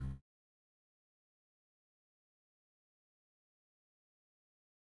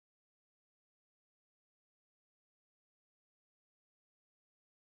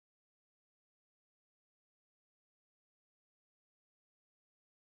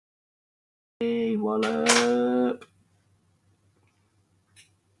Hey, what up?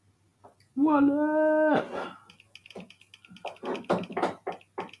 What up?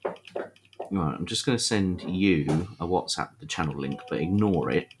 Right, I'm just going to send you a WhatsApp, the channel link, but ignore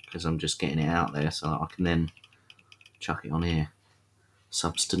it because I'm just getting it out there so I can then chuck it on here.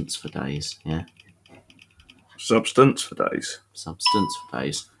 Substance for days, yeah? Substance for days. Substance for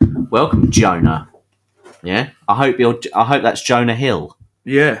days. Welcome, Jonah. Yeah? I hope that's Jonah Hill.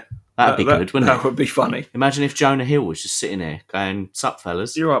 Yeah. That'd be good, wouldn't it? That would be funny. Imagine if Jonah Hill was just sitting there going, "Sup,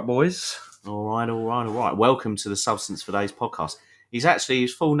 fellas? You're right, boys. All right. Welcome to the Substance for Days podcast."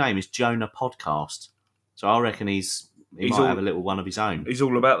 His full name is Jonah Podcast. So I reckon he might have a little one of his own. He's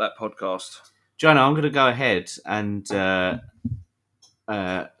all about that podcast. Jonah, I'm going to go ahead and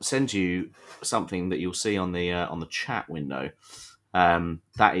send you something that you'll see on the chat window.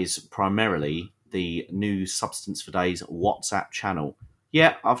 That is primarily the new Substance for Days WhatsApp channel.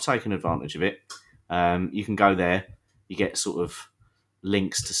 Yeah, I've taken advantage of it. You can go there. You get sort of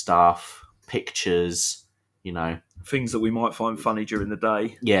links to stuff, pictures, things that we might find funny during the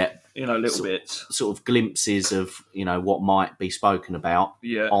day. Yeah, little bits, sort of glimpses of what might be spoken about.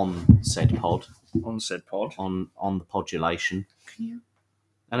 Yeah. on said pod, on the podulation. Can you?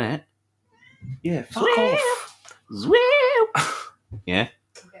 And it. Yeah, fuck off. Yeah,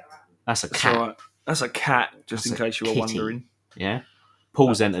 that's a That's cat. all right. That's a cat, just in case you were wondering. Yeah.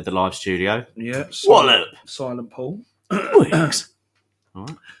 Paul's entered the live studio. Yeah. Silent Paul. Wicks. All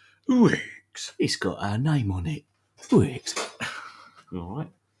right. Wicks. He's got a name on it. Wicks. All right.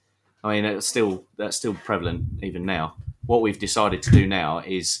 I mean, that's still prevalent even now. What we've decided to do now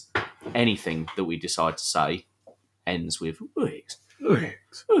is anything that we decide to say ends with Wicks.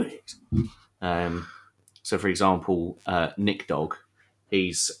 Wicks. Wicks. So, for example, Nick Dog,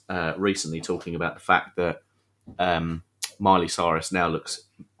 he's recently talking about the fact that Miley Cyrus now looks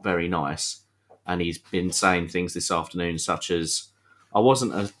very nice, and he's been saying things this afternoon such as, "I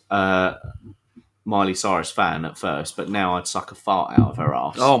wasn't a Miley Cyrus fan at first, but now I'd suck a fart out of her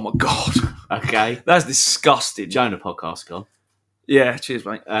ass." Oh my god. Okay, that's disgusting. Jonah podcast gone. Yeah, cheers,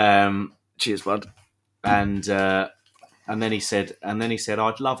 mate. Cheers, bud. And then he said,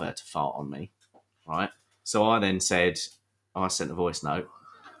 "I'd love her to fart on me," right? So I then said, I sent a voice note.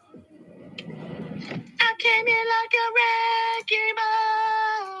 I came here like a wrecking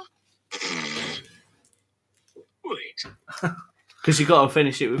ball. Because you got to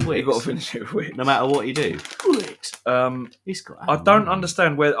finish it with Wicks. You got to finish it with Wicks, no matter what you do. Wicks. He's got. I don't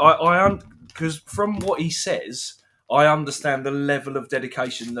understand where because from what he says, I understand the level of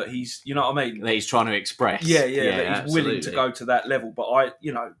dedication that he's. You know what I mean? That he's trying to express. Yeah, that he's willing to go to that level. But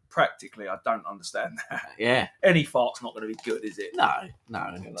practically, I don't understand that. Yeah. Any fart's not going to be good, is it? No.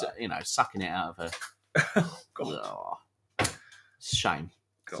 Sucking it out of her. Oh, God. Oh, it's a shame.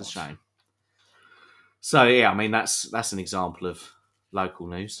 It's a shame. So yeah, I mean that's an example of local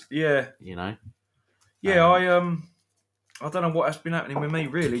news. Yeah. Yeah, I don't know what has been happening with me.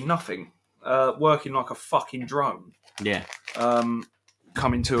 Really, nothing. Working like a fucking drone. Yeah.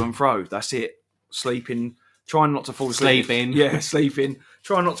 Coming to and fro. That's it. Sleeping. Trying not to fall asleep. Sleeping. Yeah, sleeping.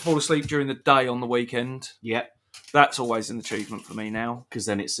 Trying not to fall asleep during the day on the weekend. Yeah. That's always an achievement for me now. Because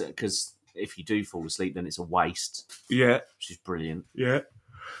then because if you do fall asleep, then it's a waste. Yeah. Which is brilliant. Yeah.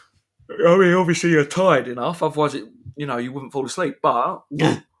 I mean, obviously you're tired enough, otherwise you wouldn't fall asleep. But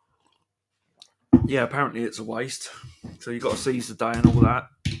yeah, apparently it's a waste. So you've got to seize the day and all that.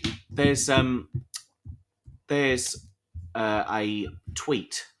 There's a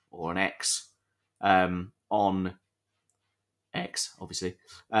tweet or an X on X, obviously,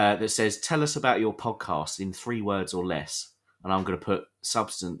 that says, "Tell us about your podcast in 3 words or less," and I'm going to put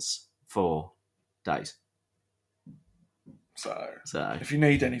substance for days. So if you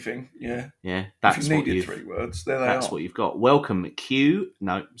need anything, yeah, that's if you needed 3 words, there they are. That's what you've got. Welcome, Q.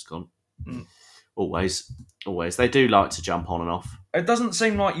 No, it's gone. Always. They do like to jump on and off. It doesn't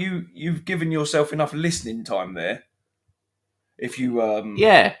seem like you've given yourself enough listening time there. If you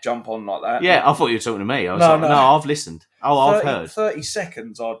jump on like that. Yeah, I thought you were talking to me. I was no, I've listened. I've heard. 30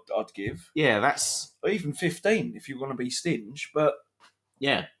 seconds I'd give. Yeah, that's... Or even 15 if you want to be stinge, but...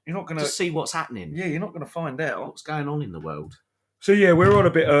 Yeah. You're not going to... Just see what's happening. Yeah, you're not going to find out. What's going on in the world. So yeah, we're on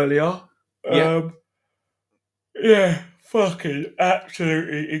a bit earlier. Yeah, fucking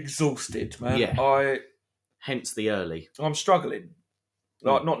absolutely exhausted, man. Yeah. Hence the early. I'm struggling.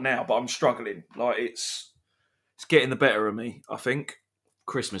 Like, not now, but I'm struggling. Like, it's getting the better of me, I think.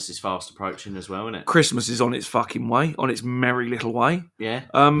 Christmas is fast approaching as well, isn't it? Christmas is on its fucking way, on its merry little way. Yeah.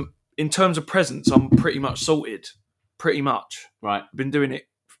 In terms of presents, I'm pretty much sorted. Pretty much. Right. I've been doing it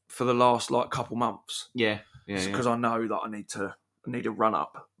for the last, couple months. Yeah. Because I know that I need a run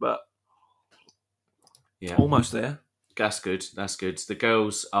up. But Yeah. Almost there. That's good. That's good. The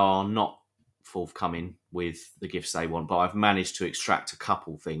girls are not forthcoming with the gifts they want, but I've managed to extract a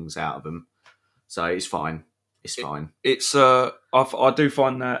couple things out of them, so it's fine. It's fine. It's I do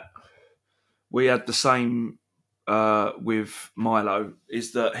find that we had the same with Milo.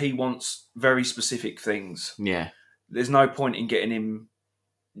 Is that he wants very specific things. Yeah. There's no point in getting him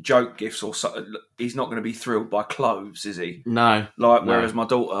joke gifts or so. He's not going to be thrilled by clothes, is he? No. Whereas my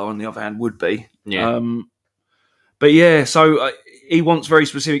daughter, on the other hand, would be. Yeah. But yeah, so he wants very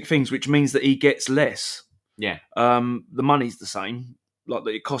specific things, which means that he gets less. Yeah. The money's the same, like that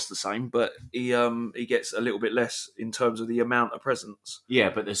it costs the same, but he gets a little bit less in terms of the amount of presents. Yeah,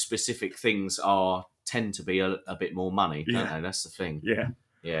 but the specific things tend to be a bit more money, don't they? That's the thing. Yeah.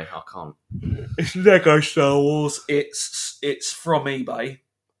 Yeah, I can't. It's Lego Star Wars. It's from eBay,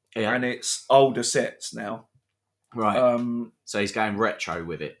 Yeah. and it's older sets now. Right. So he's going retro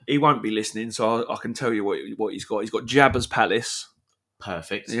with it. He won't be listening, so I can tell you what he's got. He's got Jabba's palace.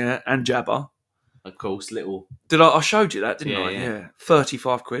 Perfect. Yeah, and Jabba. Of course, little. I showed you that, didn't I? Yeah. Yeah.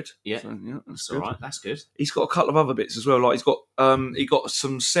 35 quid. Yeah. So, that's all good. right. That's good. He's got a couple of other bits as well. Like he got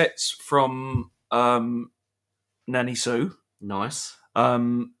some sets from Nanny Sue. Nice.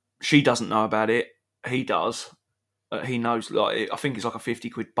 She doesn't know about it. He does. He knows. I think it's like a 50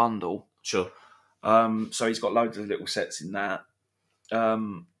 quid bundle. Sure. So he's got loads of little sets in that.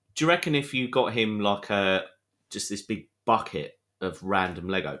 Do you reckon if you got him like just this big bucket of random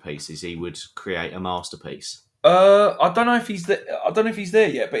Lego pieces, he would create a masterpiece? I don't know if he's there. I don't know if he's there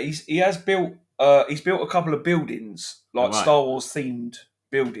yet, but he has built. He's built a couple of buildings, like Right. Star Wars themed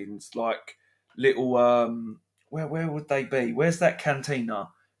buildings, like little. Where would they be? Where's that cantina?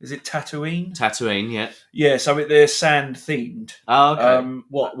 Is it Tatooine? Tatooine, yeah. Yeah, so they're sand themed. Oh, okay.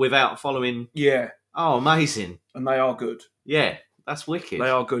 What, without following? Yeah, Oh, amazing. and they are good. Yeah, that's wicked. They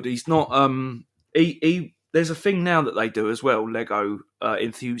are good. He's not. He. There's a thing now that they do as well. Lego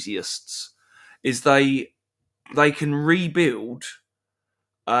enthusiasts is they can rebuild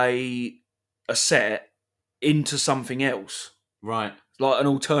a set into something else, Right. like an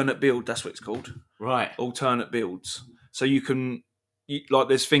alternate build. That's what it's called. Right. Alternate builds. So you can like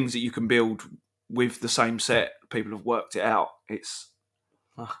there's things that you can build with the same set. People have worked it out. It's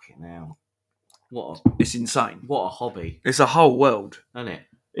Fucking hell. it's insane. What a hobby, It's a whole world. isn't it?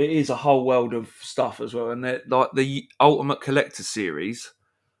 It is a whole world of stuff as well, and they're like the Ultimate Collector series.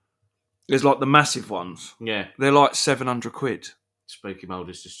 There's like the massive ones. Yeah. They're like 700 quid. Spooky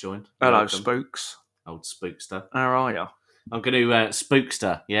Moulder's just joined. Hello, Welcome. spooks. Old spookster. How are you? I'm going to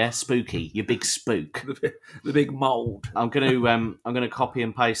spookster. Yeah, spooky. You big spook. The big mould. I'm going to copy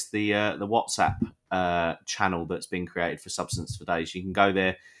and paste the WhatsApp channel that's been created for Substance for Days. You can go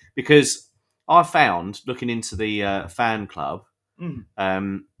there because I found looking into the fan club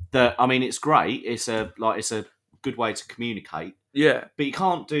that I mean it's great. It's a good way to communicate. Yeah, But you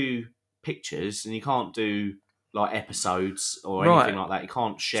can't do pictures and you can't do like episodes or Right. anything like that. You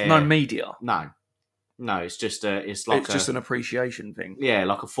can't share. it's no media. No, it's just It's just an appreciation thing. yeah,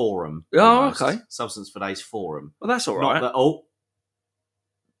 like a forum. Oh, almost. okay. Substance for Days forum. Well, that's all Not right. that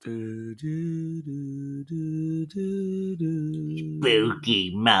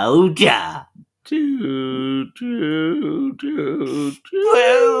Spooky Moulder.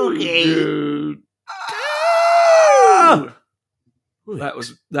 That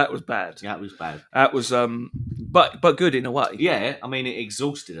was bad. Yeah, it was bad. That was but good in a way. Yeah, I mean it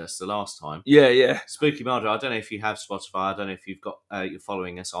exhausted us the last time. Yeah. Spooky Moulder. I don't know if you have Spotify. I don't know if you've got you're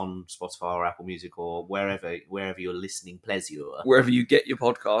following us on Spotify or Apple Music or wherever you're listening pleasure. Wherever you get your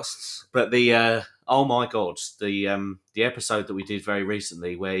podcasts. But the oh my god, the episode that we did very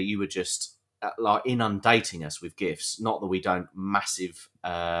recently where you were just like inundating us with gifts. Not that we don't massive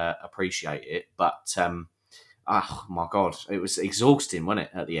appreciate it, but oh my god, it was exhausting, wasn't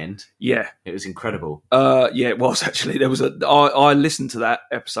it? At the end, Yeah. it was incredible. Yeah, it was actually. There was I listened to that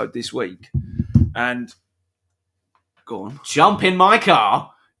episode this week, and go on, Jump in my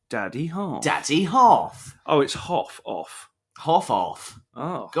car, Daddy Hoff. Daddy Hoff. Oh, it's Hoff off. Hoff off.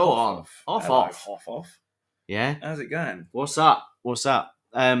 Oh, Go Hoff on. off. Hoff Hello, off. Hoff off. Yeah. How's it going? What's up?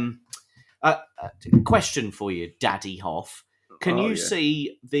 Question for you, Daddy Hoff. Can Oh, you yeah.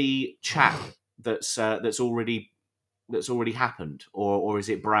 see the chat that's already happened, or is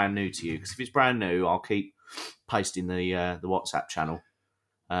it brand new to you? Because if it's brand new, I'll keep pasting the WhatsApp channel.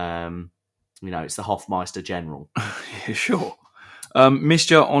 It's the Hoffmeister General. Yeah, sure. Missed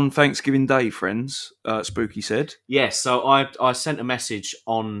you on Thanksgiving Day, friends. Spooky said. Yes, so I sent a message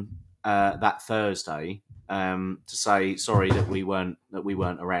on that Thursday to say sorry that we weren't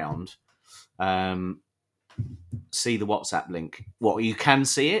around. See the WhatsApp link. What, you can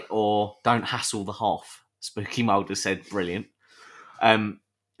see it, or don't hassle the Hoff? Spooky Mulder said, brilliant.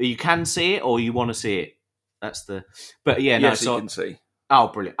 You can see it, or you want to see it. That's the. But yeah, no. Yes, So you can see. oh,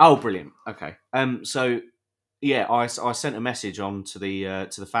 brilliant! Oh, brilliant. Okay. So yeah, I sent a message on to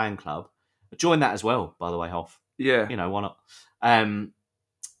the fan club. Join that as well, by the way, Hoff. Yeah. You know, why not?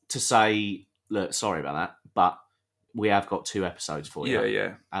 To say, look, sorry about that, but we have got 2 episodes for you.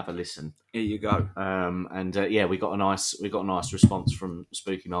 Yeah. Have a listen. Here you go. And yeah, we got a nice response from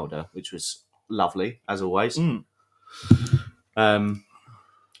Spooky Mulder, which was lovely as always.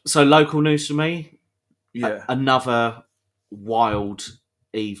 So local news for me. Yeah. Another wild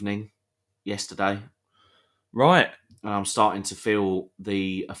evening yesterday. Right. And I'm starting to feel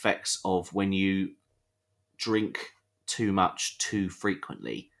the effects of when you drink too much too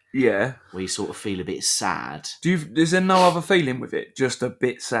frequently. Yeah. Where you sort of feel a bit sad. Is there no other feeling with it? Just a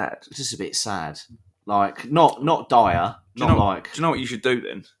bit sad. Just a bit sad. Like not dire. Do you know what you should do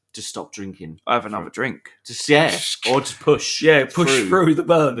then? Just stop drinking. Have another drink. Just or just push. Push through the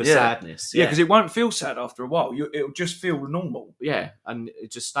burn. The sadness. Yeah, because it won't feel sad after a while. It'll just feel normal. Yeah, and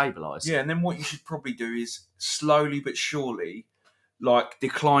it just stabilise. Yeah, and then what you should probably do is slowly but surely, like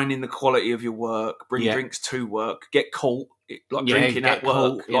decline in the quality of your work, bring drinks to work, get caught drinking at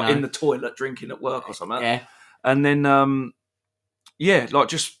work, in the toilet drinking at work or something. Yeah, and then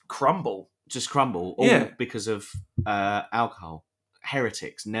just crumble. Just crumble. All because of alcohol.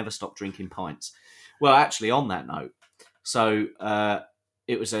 Heretics never stop drinking pints. Well, actually, on that note, so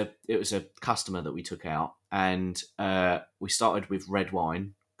it was a customer that we took out, and we started with red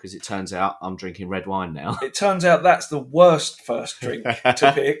wine because it turns out I'm drinking red wine now. It turns out that's the worst first drink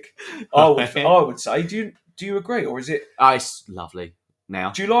to pick. I would say. Do you agree, or is it? It's lovely.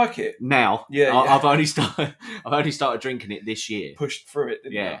 Now, do you like it? Now, yeah. I've only started drinking it this year. Pushed through it,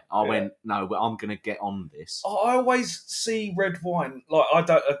 didn't you? I went no, but I'm going to get on this. I always see red wine like I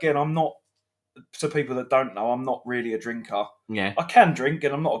don't. Again, I'm not. To people that don't know, I'm not really a drinker. Yeah, I can drink,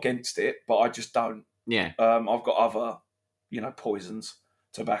 and I'm not against it, but I just don't. Yeah, I've got other, poisons.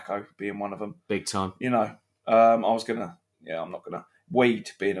 Tobacco being one of them. Big time. I'm not gonna.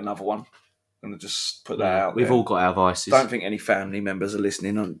 Weed being another one. I'm going to just put that out. We've all got our vices. Don't think any family members are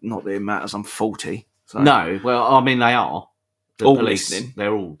listening. Not that it matters. I'm 40. So. No, well, I mean, they are. The all police, listening.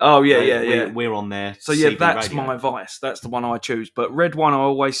 They're all. Oh, yeah. We're on there. So, that's radio. My vice. That's the one I choose. But red wine I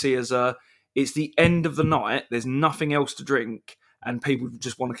always see as it's the end of the night. There's nothing else to drink. And people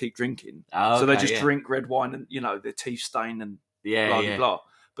just want to keep drinking. Oh, okay, so they just drink red wine and, their teeth stain and blah, blah.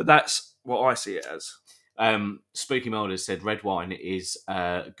 But that's what I see it as. Spooky Mulder said red wine is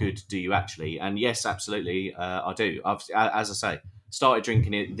good. Do you actually? And yes, absolutely, I do. I've, as I say, started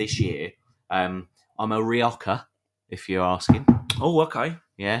drinking it this year. I'm a Rioja, if you're asking. Oh, okay.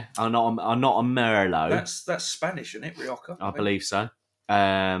 Yeah, I'm not a Merlot. That's Spanish, isn't it, Rioja? I believe so.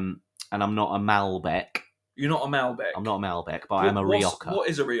 And I'm not a Malbec. You're not a Malbec. I'm not a Malbec, but I am a Rioja. What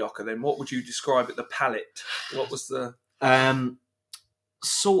is a Rioja then? What would you describe it? The palate. What was the?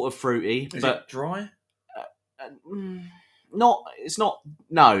 Sort of fruity, but it dry. It's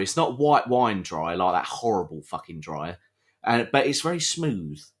not white wine dry, like that horrible fucking dry. But it's very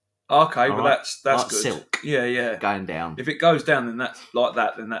smooth. Okay, but right? that's like good. Silk. Yeah. Going down. If it goes down then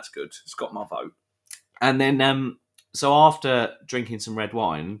that's good. It's got my vote. And then so after drinking some red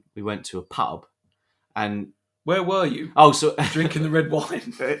wine, we went to a pub and where were you? Oh, so drinking the red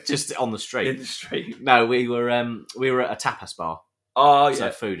wine. Just on the street. In the street. No, we were at a tapas bar. Oh, yeah. So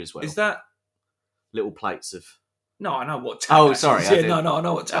food as well. Is that little plates of? No, I know what tapas is. Sorry. Yeah, no, I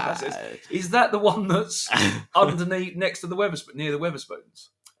know what tapas is. Is that the one that's underneath, next to the Wetherspoons, near the Wetherspoons?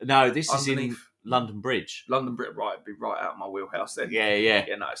 No, this is in London Bridge. London Bridge, right? It'd be right out of my wheelhouse then. Yeah.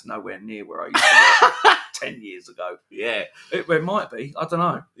 Yeah, no, it's nowhere near where I used to work 10 years ago. Yeah. It might be. I don't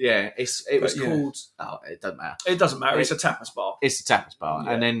know. Yeah, it was called... Oh, it doesn't matter. It doesn't matter. It's a tapas bar. It's a tapas bar.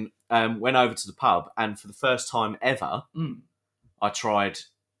 Yeah. And then went over to the pub, and for the first time ever, I tried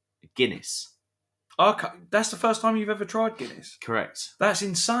Guinness. Okay, that's the first time you've ever tried Guinness? Correct. That's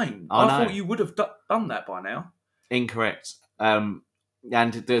insane. I thought you would have done that by now. Incorrect. And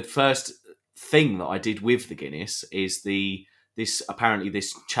the first thing that I did with the Guinness is this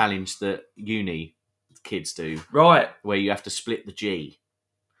challenge that uni kids do. Right. Where you have to split the G.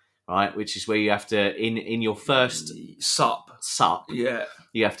 Right, which is where you have to in your first sup, yeah,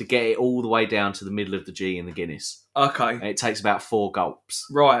 you have to get it all the way down to the middle of the G in the Guinness. Okay, and it takes about 4 gulps.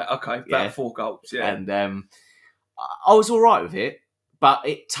 Right, okay, about 4 gulps. Yeah, and I was all right with it, but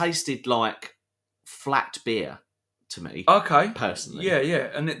it tasted like flat beer to me. Okay, personally, yeah.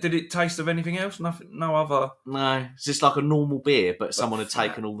 And did it taste of anything else? Nothing, no other. No, it's just like a normal beer, but someone had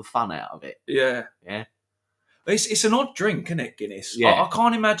taken all the fun out of it. Yeah. Yeah. It's an odd drink, isn't it, Guinness? Yeah. I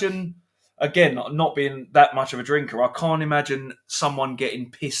can't imagine again, not being that much of a drinker, I can't imagine someone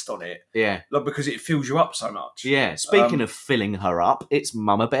getting pissed on it, Yeah. like, because it fills you up so much. Yeah. Speaking of filling her up, it's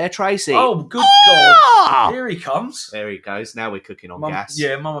Mama Bear Tracy. Oh, good Ah! God. Here he comes. There he goes. Now we're cooking on gas.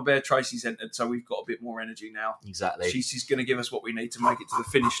 Yeah, Mama Bear Tracy's entered, so we've got a bit more energy now. Exactly. She's going to give us what we need to make it to the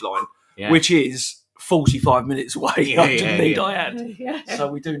finish line, Yeah. which is 45 minutes away. I had. Yeah.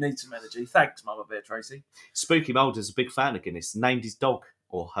 So we do need some energy. Thanks, Mama Bear Tracy. Spooky Mulder's a big fan of Guinness. Named his dog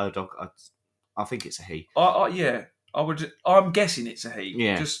or her dog. I think it's a he. Yeah, I'm guessing it's a he.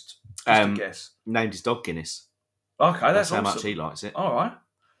 Yeah. Just a guess. Named his dog Guinness. Okay, that's how awesome. much he likes it. All right.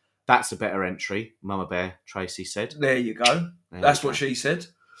 That's a better entry, Mama Bear Tracy said. There you go. That's what she said.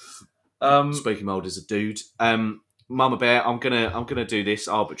 Spooky Mulder's a dude. Mama Bear, I'm gonna do this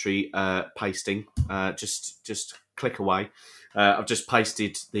arbitrary pasting. Just click away. I've just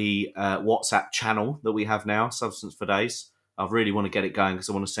pasted the WhatsApp channel that we have now, Substance for Days. I really want to get it going because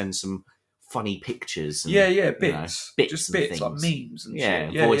I want to send some funny pictures. And, bits. Just bits, things. like memes and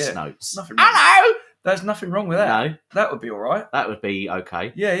shit. Yeah, voice notes. Nothing wrong. Hello! There's nothing wrong with that. No. That would be all right. That would be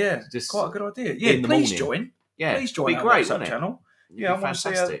okay. Yeah. Just quite a good idea. Yeah, in the please morning. join. Yeah, Please join be our great, WhatsApp wouldn't it? channel. It'd Yeah, I be want to see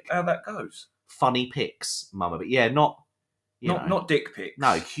fantastic. how that goes. Funny pics, Mama Bear. Yeah, not dick pics.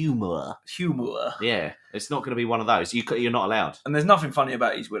 No, humour. Humour. Yeah, it's not going to be one of those. You're not allowed. And there's nothing funny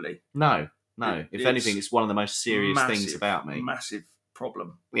about his Willy. No. If anything, it's one of the most serious things about me. Massive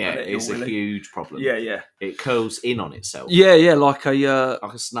problem. Yeah, it's a huge problem. Yeah. It curls in on itself. Yeah, like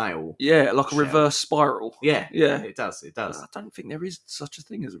a snail. Yeah, like a shell. Reverse spiral. Yeah. Yeah. It does. I don't think there is such a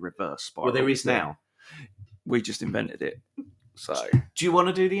thing as a reverse spiral. Well, there is now. We just invented it. So, do you want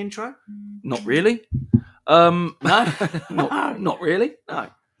to do the intro? Not really. No, not really. No.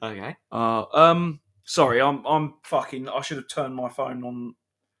 Okay. Sorry, I'm fucking. I should have turned my phone on.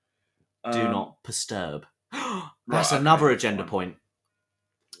 Do not disturb. That's another agenda point.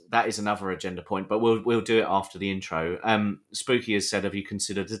 That is another agenda point, but we'll do it after the intro. Spooky has said, "Have you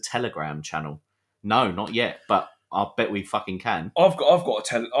considered a Telegram channel?" No, not yet, but I bet we fucking can. I've got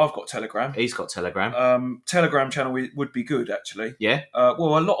Telegram. He's got Telegram. Telegram channel would be good actually. Yeah.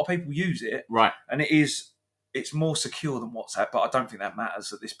 Well, a lot of people use it, right? And it's more secure than WhatsApp, but I don't think that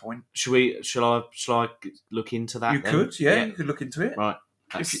matters at this point. Shall I look into that? You could, yeah, you could look into it, right?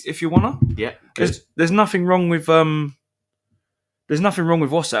 If you wanna, yeah. There's nothing wrong with WhatsApp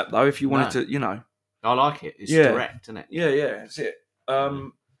though. If you wanted to, I like it. It's direct, isn't it? Yeah, that's it.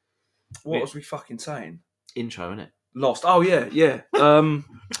 What was we fucking saying? Intro, innit? Lost. Oh yeah.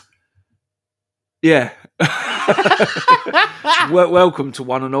 Yeah. Welcome to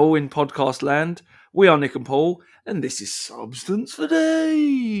one and all in podcast land. We are Nick and Paul, and this is Substance for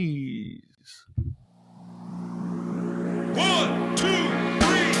Days. 1, 2,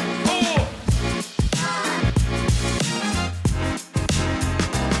 3, 4.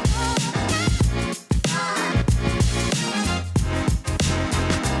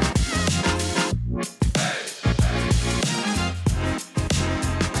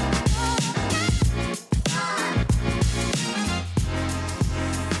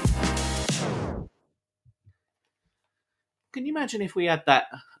 Can you imagine if we had that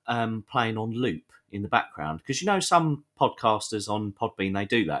playing on loop in the background? Because some podcasters on Podbean, they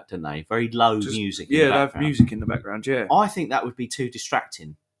do that, don't they? Very low music. Yeah, they have music in the background. Yeah, I think that would be too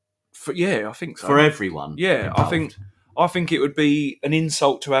distracting. I think so. For everyone. Yeah, involved. I think it would be an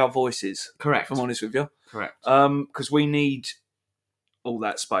insult to our voices. Correct. If I'm honest with you. Correct. Because we need all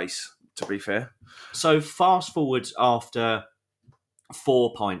that space. To be fair. So fast forward after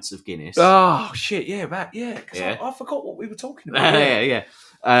 4 pints of Guinness. Oh shit! Yeah, that. Yeah. Yeah. I forgot what we were talking about. Yeah.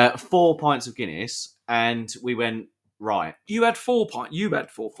 4 pints of Guinness, and we went right. You had 4 pints. You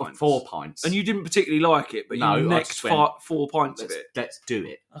had 4 pints. 4 pints, and you didn't particularly like it, but no, you next 4 pints of it. Let's do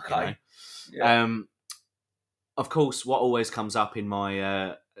it. Okay. Yeah. Of course, what always comes up in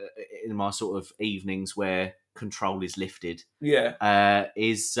my sort of evenings where control is lifted,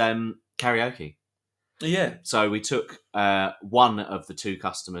 is karaoke. Yeah. So we took one of the two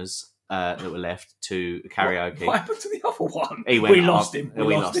customers that were left to karaoke. What happened to the other one? We lost him.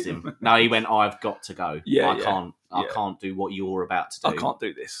 We lost him. No, he went, I've got to go. I can't do what you're about to do. I can't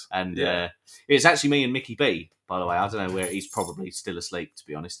do this. And it's actually me and Mickey B, by the way. I don't know where he's probably still asleep, to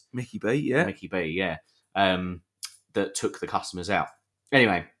be honest. Mickey B, yeah. Mickey B, yeah. That took the customers out.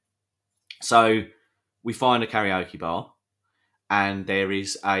 Anyway, so we find a karaoke bar, and there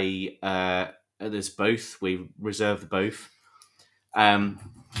is there's a booth. We reserve the booth, and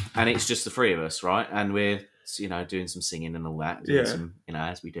it's just the three of us, right? And we're doing some singing and all that, doing some,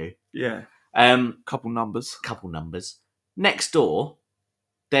 as we do. Yeah. Couple numbers. Next door,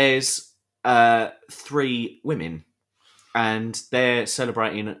 there's 3 women and they're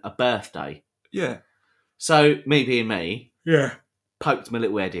celebrating a birthday. Yeah. So me being me, Yeah. poked my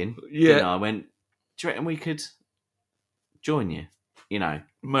little head in. Yeah. You know, I went, do you reckon we could join you? You know,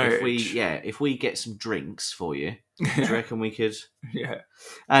 Marriage. if we get some drinks for you, do you reckon we could? Yeah.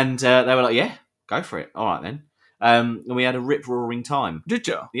 And they were like, yeah, go for it. All right then. And we had a rip roaring time. Did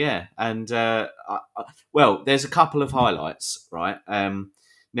you? Yeah, and well, there's a couple of highlights, right?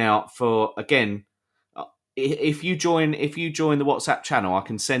 Now, for again, if you join the WhatsApp channel, I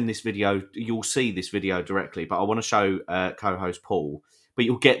can send this video. You'll see this video directly, but I want to show co-host Paul. But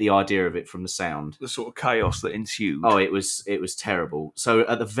you'll get the idea of it from the sound. The sort of chaos that ensued. Oh, it was terrible. So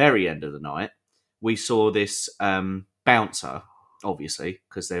at the very end of the night, we saw this bouncer, obviously,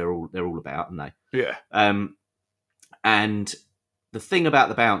 because they're all about, aren't they? Yeah. And the thing about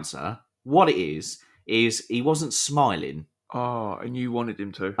the bouncer, what it is he wasn't smiling, Oh, and you wanted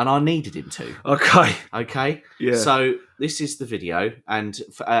him to. and I needed him to. Okay. Okay. Yeah. So this is the video, and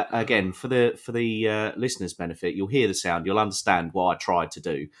again, for the listeners' benefit, you'll hear the sound, you'll understand what I tried to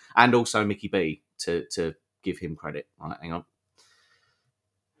do, and also Mickey B to give him credit. Right, hang on.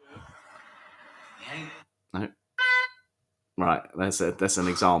 No. Right, that's an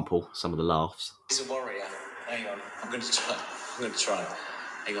example. Some of the laughs. He's a warrior. Hang on, I'm going to try.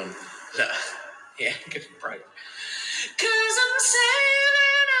 Hang on. Look. Yeah, give him a break. 'Cause I'm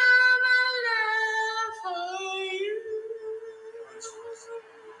saving all my love for you.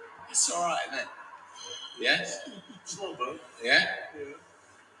 It's all right, isn't it? Yeah? It's not bad. Yeah?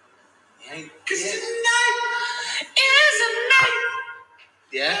 Yeah. 'Cause tonight is a night.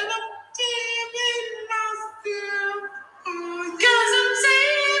 Yeah? And I'm giving myself for you. 'Cause I'm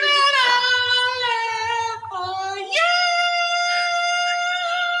saving all my love for you.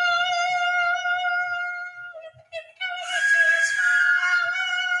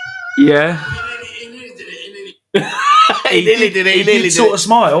 Yeah. He nearly did it. He did sort of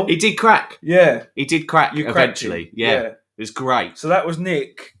smile. He did crack. Yeah. He did crack You cracked eventually. him. Yeah. Yeah. It was great. So that was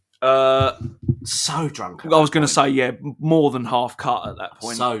Nick. So drunk. I was going to say, yeah, more than half cut at that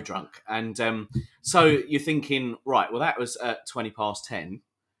point. So drunk. And so you're thinking, right, well, that was at 10:20.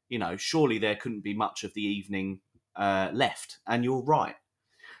 You know, surely there couldn't be much of the evening left. And you're right.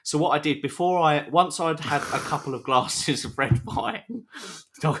 So what I did once I'd had a couple of glasses of red wine.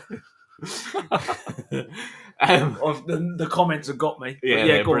 The comments have got me. Yeah, But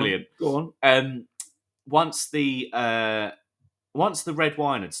they're go brilliant. On. Go on. Once the red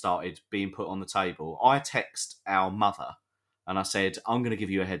wine had started being put on the table, I text our mother and I said, I'm going to give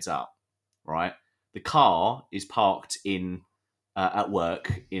you a heads up, right? The car is parked in at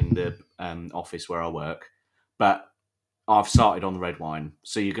work in the office where I work, but I've started on the red wine,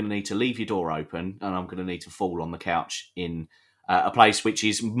 so you're going to need to leave your door open, and I'm going to need to fall on the couch in a place which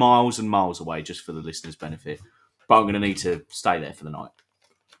is miles and miles away, just for the listeners' benefit. But I'm going to need to stay there for the night.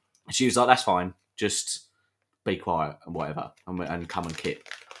 She was like, that's fine, just be quiet and whatever, and come and kit.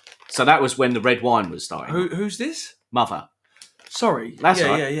 So that was when the red wine was starting. Who's this? Mother. Sorry. That's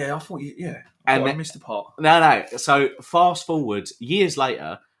right. Yeah. I thought you. Yeah. And I missed the part. No. So fast forward years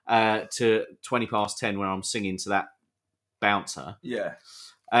later to 10:20 when I'm singing to that bouncer. Yeah.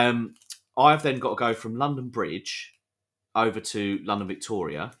 I've then got to go from London Bridge over to London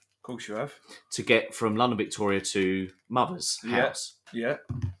Victoria. Of course you have. To get from London Victoria to Mother's house. Yeah.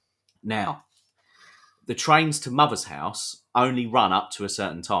 Now, the trains to Mother's house only run up to a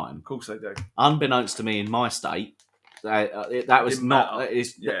certain time. Of course they do. Unbeknownst to me in my state, that was Didn't not.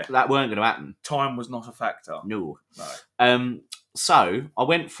 matter. That weren't going to happen. Time was not a factor. No. No. So I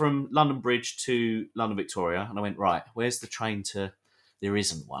went from London Bridge to London Victoria, and I went, right, where's the train to? There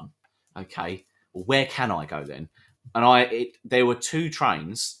isn't one. Okay, well, where can I go then? And there were two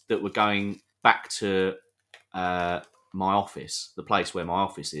trains that were going back to my office, the place where my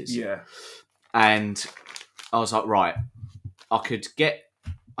office is. Yeah. And I was like, right, I could get.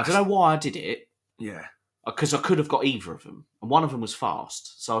 I don't know why I did it. Yeah. Because I could have got either of them, and one of them was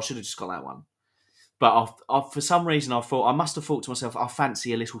fast, so I should have just got that one. But I for some reason, I must have thought to myself, I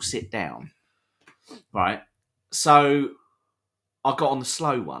fancy a little sit down, right? So I got on the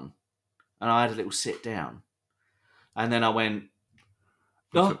slow one, and I had a little sit down, and then I went,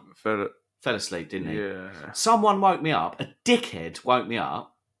 oh, fell asleep, didn't he? Yeah. Someone woke me up. A dickhead woke me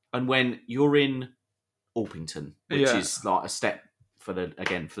up, and when you're in Orpington, which is like a step for the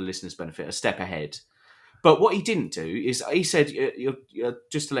listeners' benefit, a step ahead. But what he didn't do is he said, you're,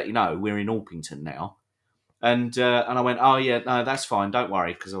 just to let you know, we're in Orpington now. And I went, oh, yeah, no, that's fine. Don't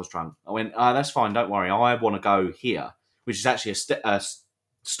worry, because I was drunk. I went, oh, that's fine. Don't worry. I want to go here, which is actually a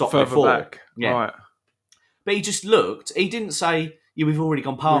stop further before. back. Yeah. Right. But he just looked. He didn't say, yeah, we've already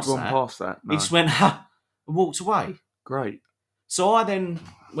gone past that. We've gone past that. No. He just went, ha, and walked away. Great. So I then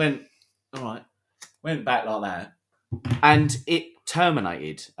went, all right, went back like that, and it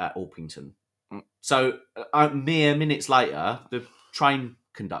terminated at Orpington. So mere minutes later, the train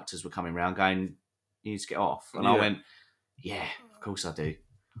conductors were coming round going, you need to get off. And I went, yeah, of course I do.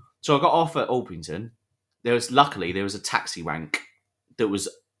 So I got off at Orpington. Luckily, there was a taxi rank that was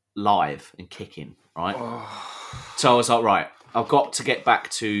live and kicking, right? So I was like, right, I've got to get back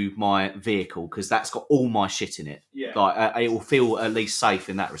to my vehicle because that's got all my shit in it. Yeah. Like, it will feel at least safe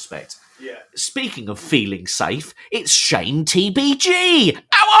in that respect. Yeah. Speaking of feeling safe, it's Shane TBG.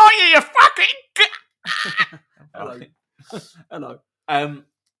 How are you fucking? Hello. Hello.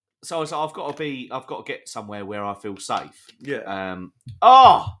 So I was like, I've got to get somewhere where I feel safe. Yeah.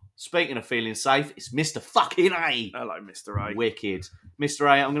 Speaking of feeling safe, it's Mr. Fucking A. Hello, Mr. A. Wicked. Mr.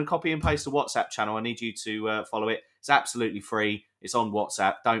 A, I'm going to copy and paste the WhatsApp channel. I need you to follow it. It's absolutely free. It's on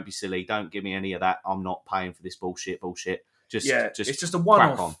WhatsApp. Don't be silly. Don't give me any of that. I'm not paying for this bullshit. Just it's just a crack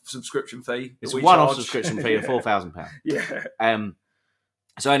one-off on. subscription fee. It's a one-off subscription fee of £4,000. Yeah.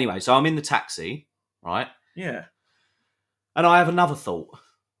 So anyway, so I'm in the taxi, right? Yeah. And I have another thought.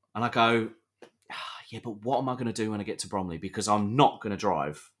 And I go, yeah, but what am I going to do when I get to Bromley? Because I'm not going to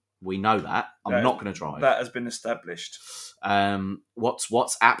drive. We know that. I'm not going to drive. That has been established.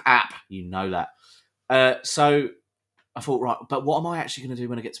 What's app? You know that. So I thought, right, but what am I actually going to do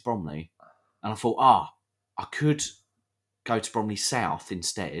when I get to Bromley? And I thought, I could go to Bromley South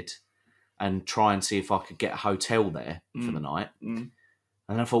instead and try and see if I could get a hotel there for the night. And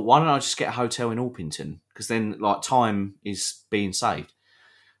then I thought, why don't I just get a hotel in Orpington? Because then, like, time is being saved.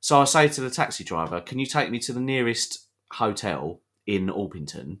 So I say to the taxi driver, can you take me to the nearest hotel in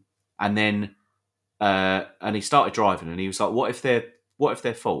Orpington? And then, and he started driving, and he was like, what if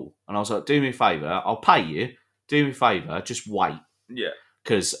they're full? And I was like, do me a favour, I'll pay you. Do me a favour, just wait. Yeah.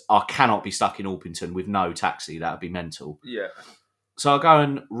 Because I cannot be stuck in Orpington with no taxi. That would be mental. Yeah. So I go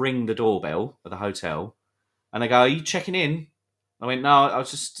and ring the doorbell at the hotel, and they go, are you checking in? I went, no, I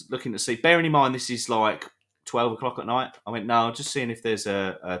was just looking to see. Bearing in mind, this is like 12 o'clock at night. I went, no, I'm just seeing if there's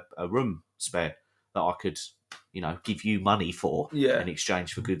a room spare that I could, give you money for in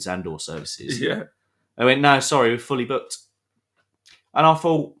exchange for goods and or services. Yeah. I went, no, sorry, we're fully booked. And I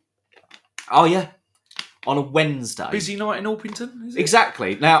thought, oh yeah, on a Wednesday. Busy night in Orpington, is it?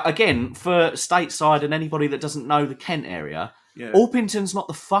 Exactly. Now, again, for stateside and anybody that doesn't know the Kent area, Orpington's not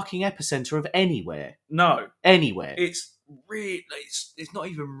the fucking epicentre of anywhere. No. Anywhere. It's really, it's not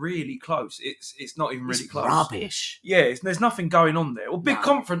even really close. It's not even really close. Rubbish. Yeah, there's nothing going on there. Well, big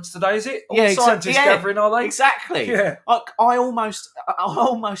conference today, is it? All Yeah, scientists gathering, are they? Exactly. Yeah. I almost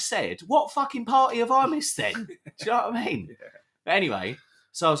said, what fucking party have I missed then? Do you know what I mean? Yeah. But anyway,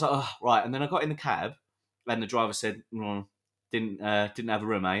 so I was like, right. And then I got in the cab, and the driver said, didn't have a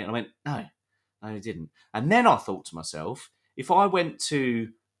room, eh? And I went, no, he didn't. And then I thought to myself, if I went to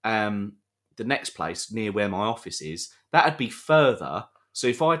the next place near where my office is, that'd be further. So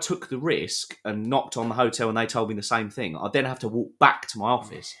if I took the risk and knocked on the hotel and they told me the same thing, I'd then have to walk back to my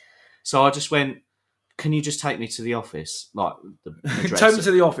office. So I just went, can you just take me to the office? Like the address. Take me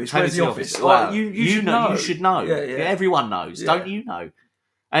to the office. Where's the office? Well, you should know. You should know. Yeah. Everyone knows. Yeah. Don't you know?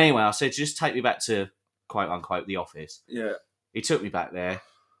 Anyway, I said, just take me back to, quote unquote, the office. Yeah. He took me back there.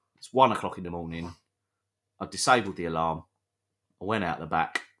 It's 1 o'clock in the morning. I disabled the alarm. I went out the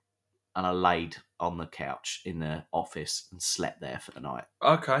back and I laid on the couch in the office and slept there for the night.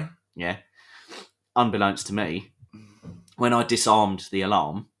 Okay. Yeah. Unbeknownst to me, when I disarmed the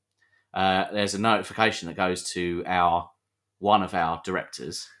alarm, there's a notification that goes to one of our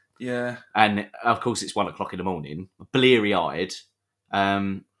directors. Yeah. And of course, it's 1 o'clock in the morning, bleary-eyed.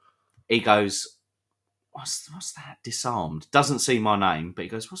 He goes, what's that? Disarmed. Doesn't see my name, but he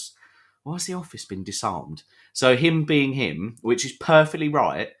goes, why's the office been disarmed? So him being him, which is perfectly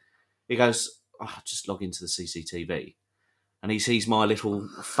right, he goes, just log into the CCTV. And he sees my little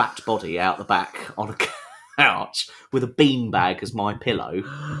fat body out the back on a couch with a beanbag as my pillow,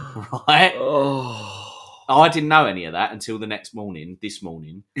 right? Oh. I didn't know any of that until this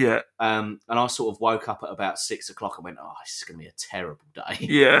morning. Yeah. And I sort of woke up at about 6 o'clock and went, this is going to be a terrible day.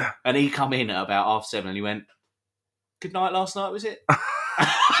 Yeah. And he come in at about 7:30 and he went, good night last night, was it?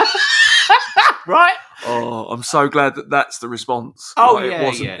 Right? Oh, I'm so glad that's the response. Oh, like, yeah, it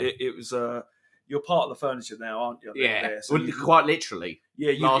wasn't. yeah. It was, you're part of the furniture now, aren't you? Yeah. There, so Well, quite literally.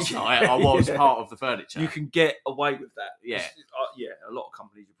 Yeah, Last night I was part of the furniture. You can get away with that. Yeah. A lot of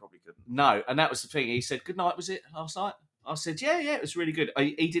companies you probably couldn't. No, and that was the thing. He said, good night, was it, last night? I said, yeah, it was really good.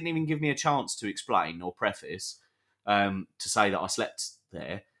 He didn't even give me a chance to explain or preface to say that I slept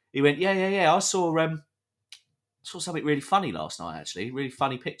there. He went, yeah. I saw something really funny last night, actually. Really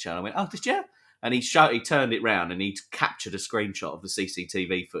funny picture. And I went, oh, did you? And he turned it round and he captured a screenshot of the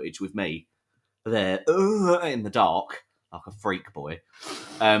CCTV footage with me there in the dark, like a freak boy.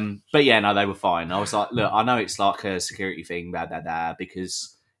 But yeah, no, they were fine. I was like, look, I know it's like a security thing,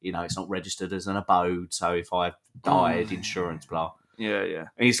 because it's not registered as an abode. So if I died, insurance, blah. Yeah, yeah.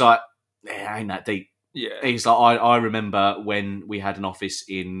 And he's like, yeah, ain't that deep. Yeah. He's like, I remember when we had an office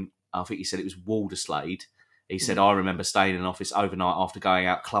in, I think he said it was Walderslade. He said, I remember staying in an office overnight after going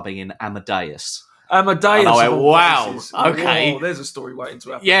out clubbing in Amadeus. Amadeus. And I went, of all wow, places. okay. Whoa, there's a story waiting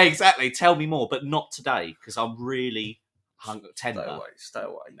to happen. Yeah, exactly. Tell me more, but not today, because I'm really tender. Stay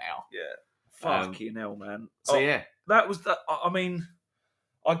away. Now. Yeah. Fucking hell, man. So, yeah. That was that. I mean,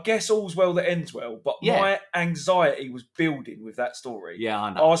 I guess all's well that ends well, but my anxiety was building with that story. Yeah,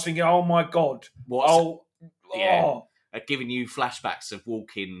 I know. I was thinking, oh my God. Giving you flashbacks of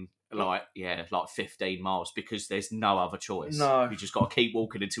walking like 15 miles because there's no other choice. No. You just got to keep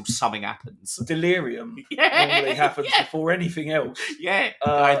walking until something happens. Delirium normally happens before anything else. Yeah.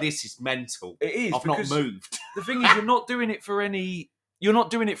 This is mental. It is. I've not moved. The thing is, you're not doing it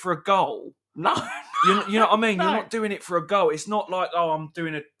for a goal. No. You know what I mean? No. You're not doing it for a goal. It's not like, I'm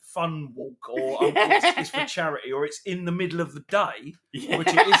doing a fun walk or it's for charity or it's in the middle of the day, which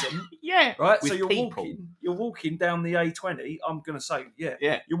it isn't. Yeah. Right? With So people. you're walking down the A20. I'm going to say,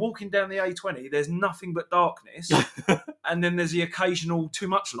 Yeah. You're walking down the A20. There's nothing but darkness. And then there's the occasional too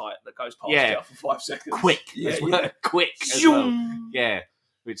much light that goes past you for 5 seconds. Quick. Quick. As well. Yeah.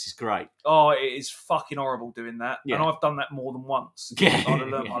 Which is great. Oh, it is fucking horrible doing that. Yeah. And I've done that more than once. Yeah. I'd have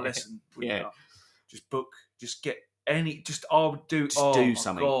learned my lesson. I would do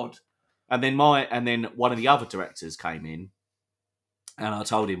something. God. And then one of the other directors came in and I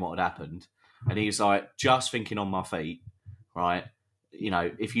told him what had happened. And he was like, just thinking on my feet, right?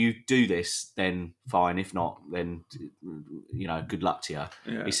 If you do this, then fine. If not, then, good luck to you.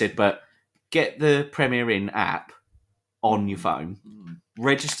 Yeah. He said, but get the Premier Inn app on your phone,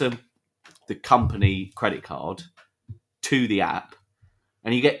 register the company credit card to the app,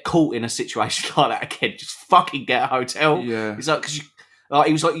 and you get caught in a situation like that again, just fucking get a hotel. Yeah. It's like, he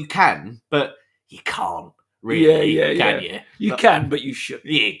was like, you can, but you can't really, can you? You can, but you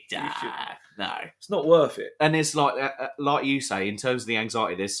shouldn't. No. It's not worth it. And there's like you say, in terms of the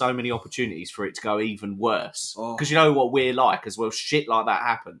anxiety, there's so many opportunities for it to go even worse. Because you know what we're like as well. Shit like that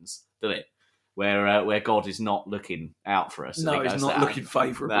happens, doesn't it? Where God is not looking out for us. No, he's not looking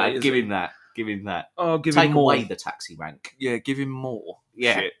favourably. Give him that. Give him that. Oh, give Take him more. away the taxi rank. Yeah, give him more.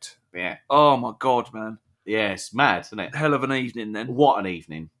 Yeah. Shit. Yeah. Oh my God, man. Yeah, it's mad, isn't it? Hell of an evening then. What an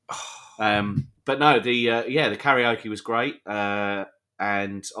evening. But no, the karaoke was great.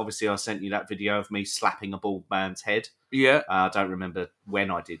 And obviously I sent you that video of me slapping a bald man's head. Yeah. I don't remember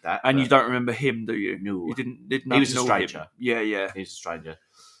when I did that. And you don't remember him, do you? No. You didn't He was a know stranger. him. Yeah. He was a stranger.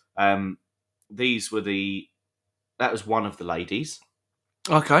 That was one of the ladies.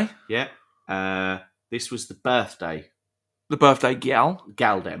 Okay. Yeah. This was the birthday. The birthday gal.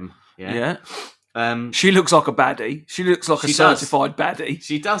 Galdem. Yeah. She looks like a baddie. She looks like a certified baddie.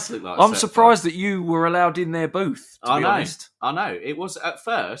 She does look like I'm surprised that you were allowed in their booth, to be honest. I know. It was, at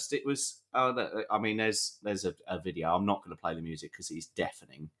first, it was, there's a video. I'm not going to play the music because it's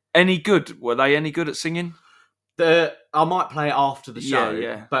deafening. Any good? Were they any good at singing? I might play it after the show.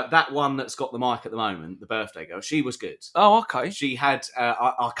 Yeah. But that one that's got the mic at the moment, the birthday girl, she was good. Oh, okay. She had,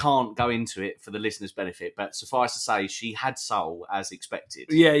 I can't go into it for the listeners' benefit, but suffice to say, she had soul as expected.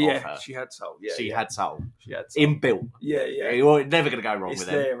 Yeah. She had soul. Yeah, she had soul. She had soul. Inbuilt. Yeah. You're never going to go wrong with it.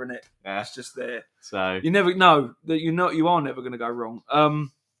 It's there, isn't it? Yeah. It's just there. So you never know that you are never going to go wrong.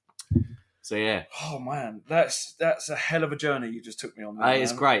 So yeah. Oh man, that's a hell of a journey you just took me on.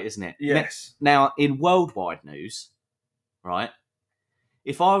 It's great, isn't it? Yes. Now, in worldwide news, right?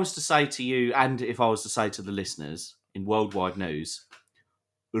 If I was to say to you, and if I was to say to the listeners in worldwide news,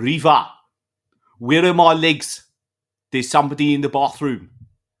 Riva, where are my legs? There's somebody in the bathroom.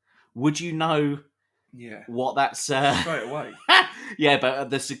 Would you know? Yeah. What that's straight away. Yeah,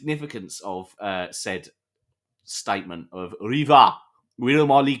 but the significance of said statement of Riva, where are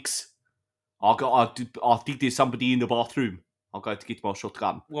my legs? I think there's somebody in the bathroom. I'll go to get my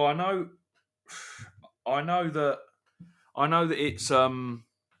shotgun. Well, I know that it's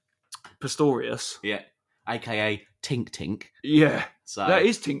Pistorius. Yeah. AKA Tink. Yeah. So that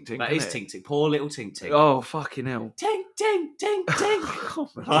is Tink. That is Tink. Poor little Tink. Oh, fucking hell. Tink.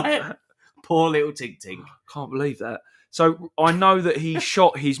 Right? Poor little Tink. Can't believe that. So I know that he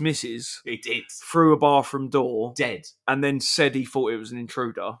shot his missus. He did. Through a bathroom door. Dead. And then said he thought it was an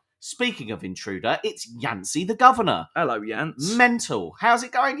intruder. Speaking of intruder, it's Yancey the governor. Hello, Yance. Mental. How's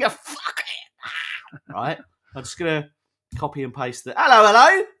it going, you fucking... Right? I'm just going to copy and paste the...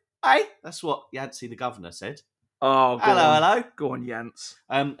 Hello. Hey, that's what Yancey the governor said. Oh, go Hello, on. hello. Go on, Yance.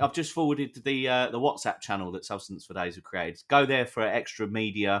 I've just forwarded the WhatsApp channel that Substance for Days have created. Go there for extra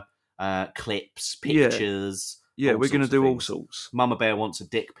media, clips, Yeah. pictures. Yeah, all we're going to sorts of do all things. sorts. Mama Bear wants a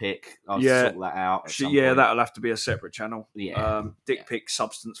dick pic. I'll Yeah. sort that out. At some Yeah, point. that'll have to be a separate channel. Yeah. Dick pic,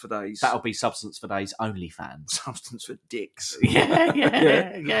 Substance for Days. That'll be Substance for Days OnlyFans. Substance for dicks.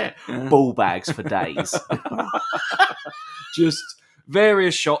 Yeah. Ball bags for days. Just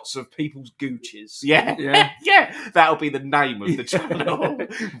various shots of people's gooches. Yeah. That'll be the name of the channel.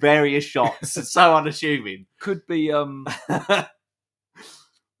 Various shots. It's so unassuming. Could be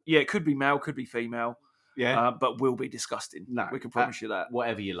it could be male, could be female. Yeah. But will be disgusting. No, we can promise you that.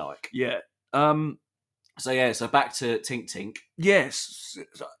 Whatever you like. Yeah. So back to Tink. Yes.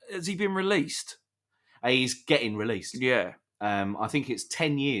 Has he been released? He's getting released. Yeah. I think it's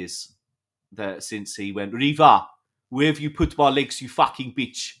 10 years since he went, Riva, where have you put my legs, you fucking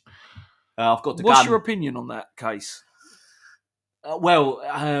bitch? I've got the gun. What's your opinion on that case? Now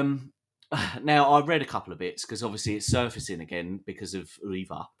I read a couple of bits because obviously it's surfacing again because of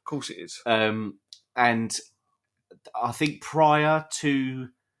Riva. Of course it is. And I think prior to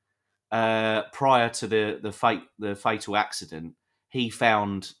the fatal accident, he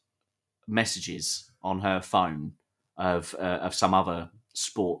found messages on her phone of some other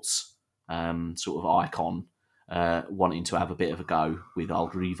sports sort of icon wanting to have a bit of a go with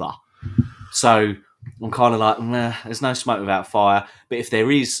old Riva. So I'm kind of like, there's no smoke without fire. But if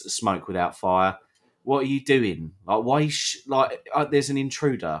there is smoke without fire, what are you doing? Like, why? There's an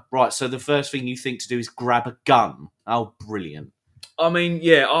intruder, right? So the first thing you think to do is grab a gun. Oh, brilliant! I mean,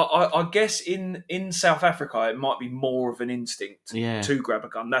 yeah, I guess in South Africa it might be more of an instinct to grab a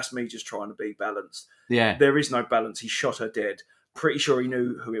gun. That's me just trying to be balanced. Yeah, there is no balance. He shot her dead. Pretty sure he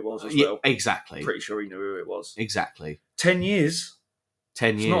knew who it was as well. Exactly. Pretty sure he knew who it was. Exactly. 10 years.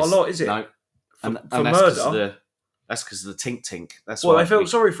 10 years. It's not a lot, is it? No. For that's murder. That's because of the Tink. That's well, why they felt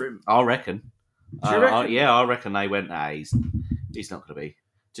sorry for him. I reckon. Do you reckon? I reckon they went, he's not going to be.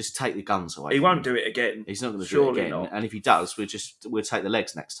 Just take the guns away. He won't do it again. He's not going to do it again. Not. And if he does, we'll take the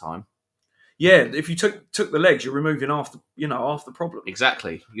legs next time. Yeah, if you took the legs, you're removing half the problem.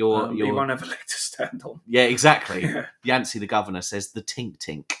 Exactly. You won't have a leg to stand on. Yeah, exactly. Yeah. Yancey, the governor, says the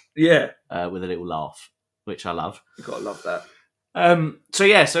Tink. Yeah. With a little laugh, which I love. You've got to love that.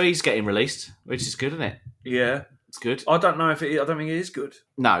 So he's getting released, which is good, isn't it? Yeah. It's good. I don't know I don't think it is good.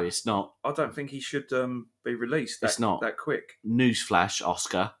 No, it's not. I don't think he should be released It's not. that quick. Newsflash,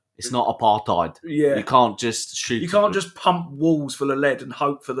 Oscar. It's not apartheid. Yeah. You can't just shoot. You can't just pump walls full of lead and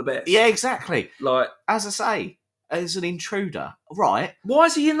hope for the best. Yeah, exactly. Like, as I say, as an intruder, right? Why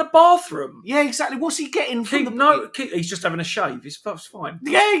is he in the bathroom? Yeah, exactly. What's he getting from he's just having a shave. That's fine.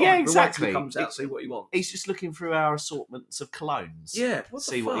 Yeah, exactly. exactly. We'll wait till he comes out, see what he wants. He's just looking through our assortments of colognes. Yeah,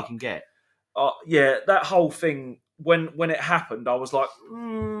 see what he can get. Yeah, that whole thing when it happened, I was like,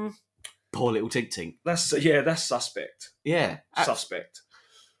 poor little Tink. That's suspect. Yeah, suspect.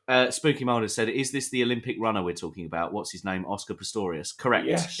 Spooky Mulder said, "Is this the Olympic runner we're talking about? What's his name? Oscar Pistorius." Correct.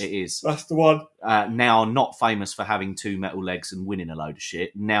 Yes, it is. That's the one. Now not famous for having 2 metal legs and winning a load of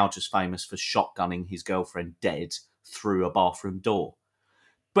shit. Now just famous for shotgunning his girlfriend dead through a bathroom door.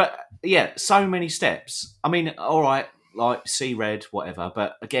 But yeah, so many steps. I mean, all right, like see red, whatever.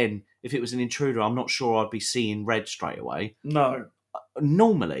 But again, if it was an intruder, I'm not sure I'd be seeing red straight away. No.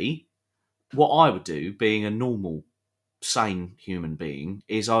 Normally, what I would do, being a normal, sane human being,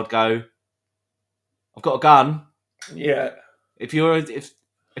 is I'd go, I've got a gun. Yeah. If you're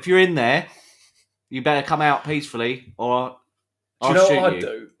in there, you better come out peacefully, or I'll shoot you. Do you know what I'd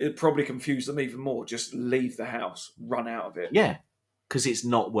do? It'd probably confuse them even more. Just leave the house, run out of it. Yeah, because it's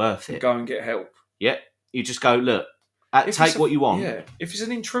not worth it. Go and get help. Yeah, you just go, look, take what you want. Yeah, if it's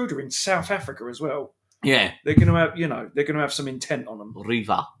an intruder in South Africa as well. Yeah, they're going to have some intent on them.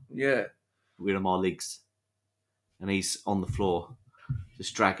 Riva. Yeah, with my legs, and he's on the floor,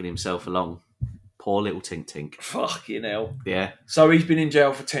 just dragging himself along. Poor little Tink. Fucking hell. Yeah. So he's been in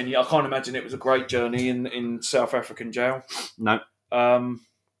jail for 10 years. I can't imagine it was a great journey in South African jail. No. I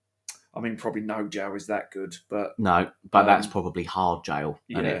mean, probably no jail is that good, but no, but that's probably hard jail.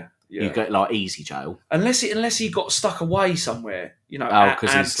 Yeah. You get like easy jail, unless he got stuck away somewhere,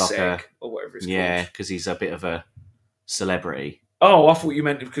 because he's like or whatever it's called. Because he's a bit of a celebrity. Oh, I thought you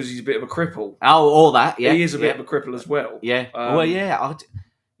meant because he's a bit of a cripple. Oh, all that. Yeah, he is a bit of a cripple as well. Yeah.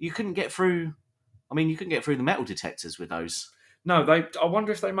 You couldn't get through. I mean, you couldn't get through the metal detectors with those. No, I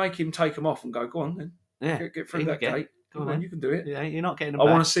wonder if they make him take them off and go on then. Yeah, get through that gate. Go on, you can do it. Yeah, you're not getting them I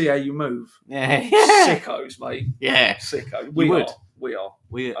back. want to see how you move. Yeah. Sickos, mate. Yeah. Sicko. We are.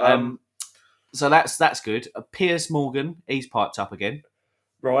 So that's good. Piers Morgan, he's piped up again.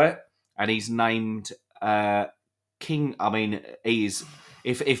 Right. and he's named King. I mean, he's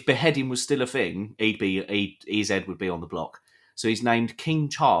if beheading was still a thing, his head would be on the block. So he's named King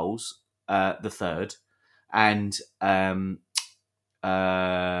Charles the Third, and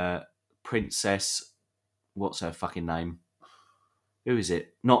Princess. What's her fucking name? Who is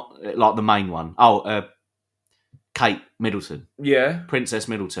it? Not like the main one. Oh, Kate Middleton. Yeah. Princess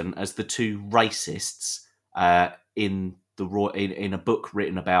Middleton as the two racists in a book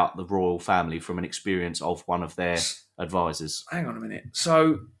written about the royal family from an experience of one of their advisors. Hang on a minute.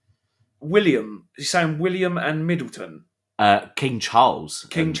 So, William, he's saying William and Middleton. King Charles.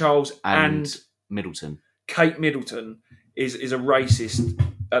 Charles and Middleton. Kate Middleton is a racist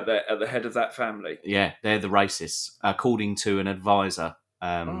at the head of that family. Yeah, they're the racists, according to an advisor.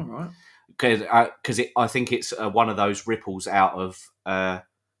 All right. Because I think it's one of those ripples out of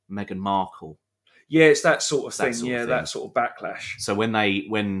Meghan Markle. Yeah, it's that sort of thing. That That sort of backlash. So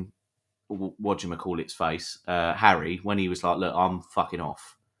when whatchamacallit's face, Harry, when he was like, look, I'm fucking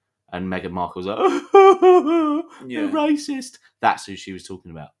off. And Meghan Markle was like, you're racist. That's who she was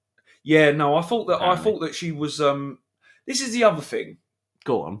talking about. Yeah, no, I thought that she was. This is the other thing.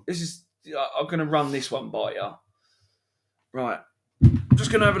 Go on. I'm going to run this one by you. Right. I'm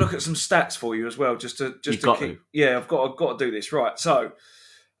just going to have a look at some stats for you as well, Yeah, I've got to do this. Right. So,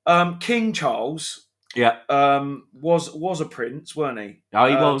 King Charles, was a prince, weren't he? Oh,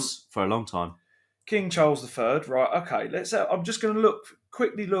 he was for a long time. King Charles III. Right. Okay. I'm just going to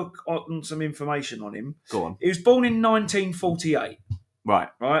quickly look on some information on him. Go on. He was born in 1948. Right.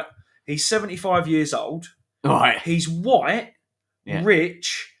 Right. He's 75 years old. Right. He's white. Yeah.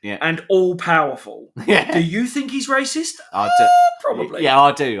 Rich Yeah. and all powerful. Yeah. Do you think he's racist? I do. Probably. Yeah,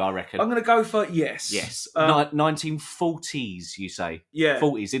 I do. I reckon. I'm going to go for yes. Yes. 1940s, you say? Yeah.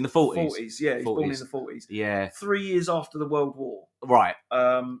 40s, in the 40s. 40s, yeah. He's born in the 40s. Yeah. 3 years after the World War. Right.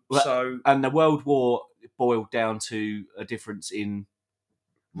 And the World War boiled down to a difference in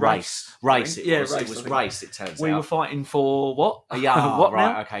race. Race. It was race. It turns out we were fighting for what? Yeah. What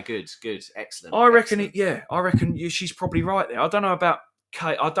right. now? Okay. Good. Excellent. I reckon. I reckon she's probably right there. I don't know about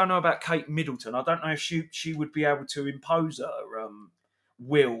Kate. I don't know about Kate Middleton. I don't know if she would be able to impose her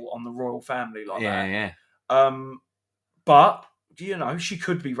will on the royal family like that. Yeah. But she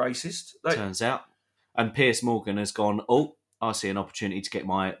could be racist. Turns out. And Piers Morgan has gone. Oh, I see an opportunity to get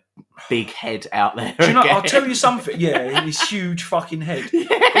my big head out there. Do you know? I'll tell you something. Yeah, his huge fucking head.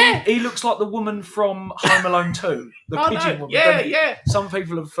 Yeah. He looks like the woman from Home Alone 2, the pigeon woman. Yeah. Some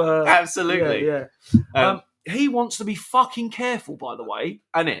people have absolutely. Yeah. He wants to be fucking careful, by the way.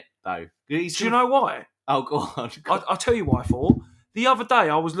 And it though. Do you know why? Oh God. I'll tell you why. The other day,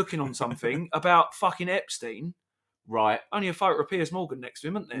 I was looking on something about fucking Epstein. Right. Only a photo of Piers Morgan next to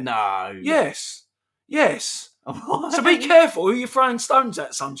him, isn't there? No. Yes. What? So be careful who you're throwing stones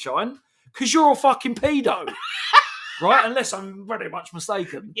at, sunshine, because you're a fucking pedo. Right? Unless I'm very much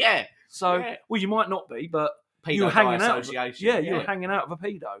mistaken. Yeah. So, well, you might not be, but pedo you're hanging by out. Association. You're hanging out with a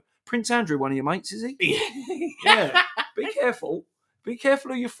pedo. Prince Andrew, one of your mates, is he? Yeah. Be careful. Be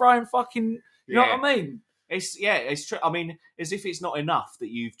careful who you're throwing fucking. You know what I mean? It's true. I mean, as if it's not enough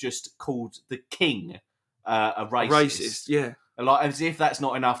that you've just called the king a racist. Yeah. Like, as if that's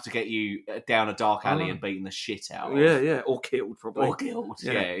not enough to get you down a dark alley and beaten the shit out of. Yeah. Or killed, probably.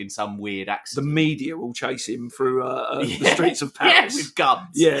 In some weird accident. The media will chase him through the streets of Paris. With guns.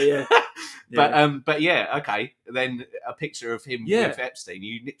 Yeah. But yeah, okay. Then a picture of him with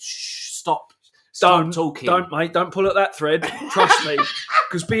Epstein. Stop talking. Don't, mate. Don't pull at that thread. Trust me.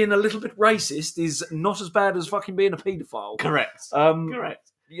 Because being a little bit racist is not as bad as fucking being a paedophile. Correct. Correct.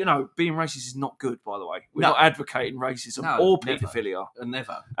 Being racist is not good, by the way. We're not advocating racism or paedophilia.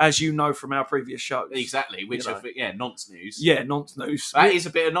 Never. As you know from our previous shows. Exactly. Which nonce news. Yeah, nonce news. That is a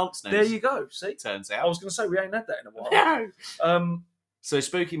bit of nonce news. There you go. See? Turns out. I was going to say, we ain't had that in a while. No. So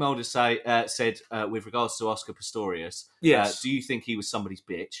Spooky Mulder said, with regards to Oscar Pistorius, yes. Do you think he was somebody's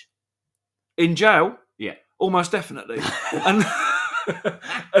bitch? In jail? Yeah. Almost definitely.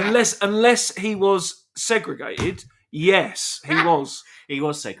 unless he was segregated, yes, he was. He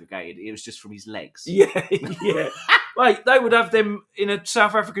was segregated. It was just from his legs. Yeah. Mate, they would have them in a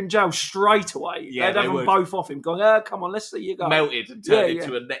South African jail straight away. Yeah, they'd have them both off him, going, come on, let's see you go. Melted and turned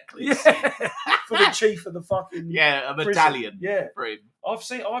into a necklace. Yeah. For the chief of the fucking a medallion. Yeah. For him. I've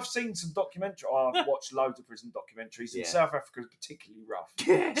seen some documentary. I've watched loads of prison documentaries. In South Africa is particularly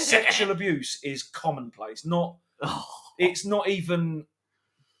rough. Sexual abuse is commonplace. It's not even.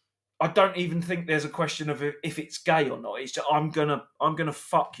 I don't even think there's a question of if it's gay or not. It's just I'm gonna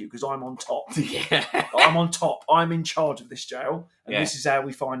fuck you because I'm on top. Yeah. I'm on top. I'm in charge of this jail, and this is how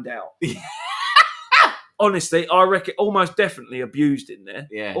we find out. honestly, I reckon almost definitely abused in there.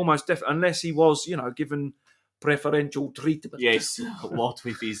 Yeah. Almost definitely, unless he was, given preferential treatment. Yes, what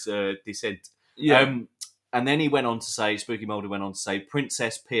with his descent. Yeah. And then he went on to say, Spooky Mulder went on to say,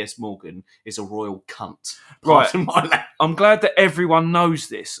 Princess Pierce Morgan is a royal cunt. Right. Pardon my language. I'm glad that everyone knows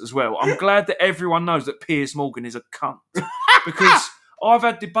this as well. I'm glad that everyone knows that Piers Morgan is a cunt. Because I've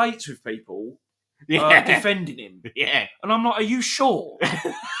had debates with people defending him. Yeah. And I'm like, are you sure?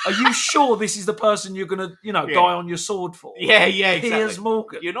 Are you sure this is the person you're going to, die on your sword for? Yeah, Piers exactly.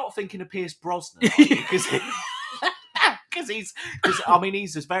 Morgan. You're not thinking of Pierce Brosnan, are you? Because he's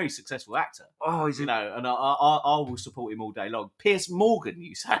a very successful actor. Oh, and I will support him all day long. Pierce Morgan,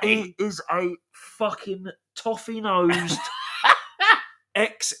 you say? He is a fucking toffee-nosed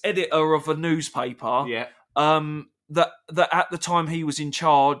ex-editor of a newspaper. Yeah. That at the time he was in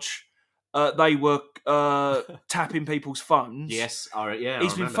charge, they were tapping people's phones. Yes. All right. Yeah.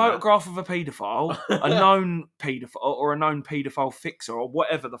 He's been photographed with a paedophile, a known paedophile, or a known paedophile fixer, or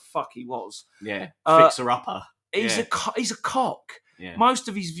whatever the fuck he was. Yeah. Fixer upper. He's a cock. Yeah. Most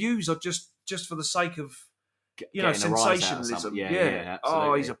of his views are just for the sake of sensationalism. Yeah,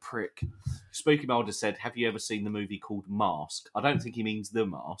 oh, he's a prick. Spooky Mulder said, "Have you ever seen the movie called Mask?" I don't think he means The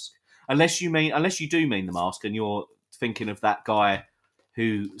Mask, unless you do mean The Mask, and you're thinking of that guy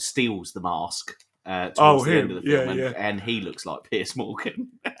who steals the mask towards the end of the film, and he looks like Pierce Morgan.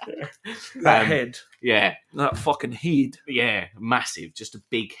 That head, that fucking head, massive, just a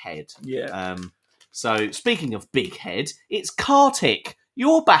big head. Yeah. So, speaking of big head, it's Kartik.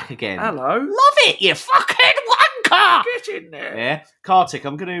 You're back again. Hello. Love it, you fucking wanker. Get in there. Yeah, Kartik.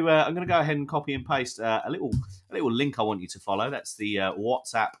 I'm gonna go ahead and copy and paste a little link I want you to follow. That's the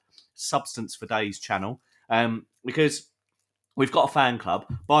WhatsApp Substance for Days channel. Because we've got a fan club.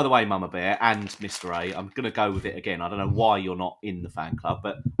 By the way, Mama Bear and Mr. A, I'm going to go with it again. I don't know why you're not in the fan club,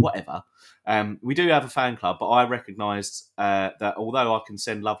 but whatever. We do have a fan club, but I recognised that although I can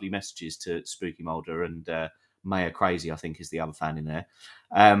send lovely messages to Spooky Mulder and Maya Crazy, I think is the other fan in there,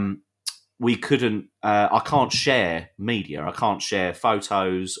 we couldn't, I can't share media. I can't share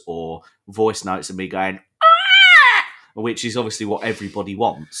photos or voice notes of me going, which is obviously what everybody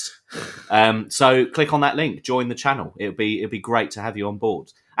wants. So click on that link, join the channel. It'd be great to have you on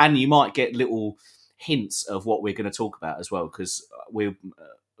board, and you might get little hints of what we're going to talk about as well, because we're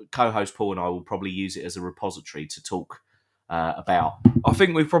co-host Paul and I will probably use it as a repository to talk about. I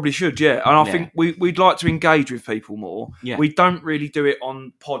think we probably should, and I think we'd like to engage with people more. Yeah. We don't really do it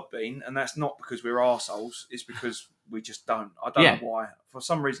on Podbean, and that's not because we're arseholes, it's because we just don't. I don't know why. For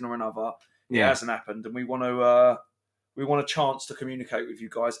some reason or another, it hasn't happened, and we want a chance to communicate with you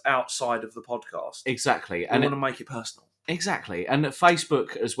guys outside of the podcast. Exactly. And we want to make it personal. Exactly. And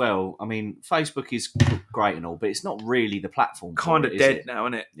Facebook as well. I mean, Facebook is great and all, but it's not really the platform. Kind of dead now,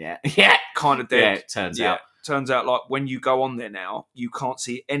 isn't it? Yeah. Yeah. Kind of dead. Yeah, it turns out. Turns out, like, when you go on there now, you can't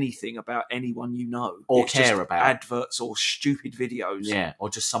see anything about anyone you know. Or it's care just about. Adverts or stupid videos. Yeah,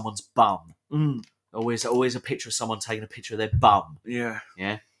 or just someone's bum. Always a picture of someone taking a picture of their bum. Yeah.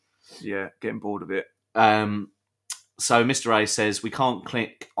 Yeah? Yeah, getting bored of it. So Mr. A says, we can't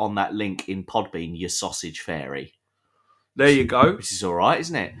click on that link in Podbean, you sausage fairy. There you go. Which is all right,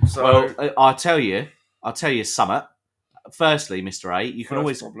 isn't it? So, well, I'll tell you something. Firstly, Mr. A, you can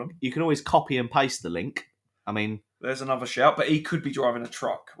always copy and paste the link. I mean, there's another shout, but he could be driving a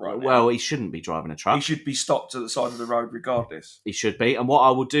truck right now. Well, he shouldn't be driving a truck. He should be stopped at the side of the road regardless. He should be. And what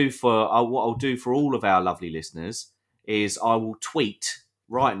I'll do for all of our lovely listeners is I will tweet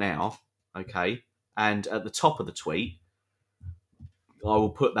right now, okay? And at the top of the tweet, I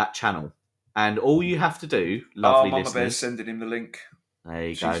will put that channel. And all you have to do, lovely Mama listeners... Bear's sending him the link. There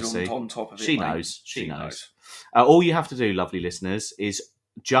you She's go, see. on top of it, She mate. knows. She knows. All you have to do, lovely listeners, is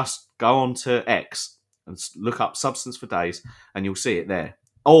just go on to X and look up Substance for Days, and you'll see it there.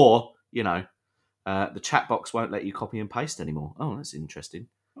 Or, the chat box won't let you copy and paste anymore. Oh, that's interesting.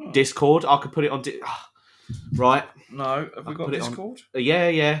 Discord, I could put it on... Right. No, have we got Discord?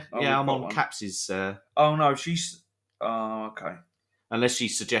 Yeah. Oh, I'm on one. Caps's... Oh, no, she's... Oh, okay. Unless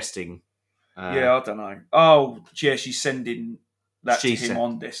she's suggesting... yeah, I don't know. Oh, yeah, she's sending that to him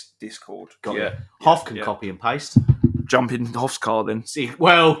on this Discord. Got it. Hoff can copy and paste. Jump in Hoff's car then. See,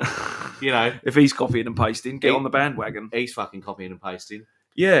 well, if he's copying and pasting, get on the bandwagon. He's fucking copying and pasting.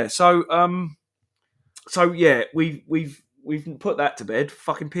 Yeah, so yeah, we've put that to bed.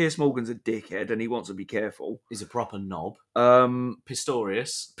 Fucking Piers Morgan's a dickhead and he wants to be careful. He's a proper knob.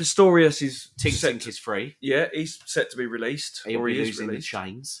 Pistorius is Tink is free. Yeah, he's set to be released. He'll be losing the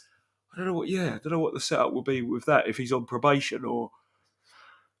chains. I don't know what the setup will be with that, if he's on probation or...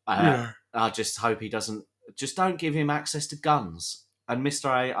 I just hope he doesn't... Just don't give him access to guns. And Mr.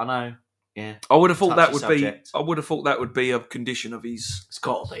 A, I know Yeah, I would have thought that Touchy would subject. be. I would have thought that would be a condition of his it's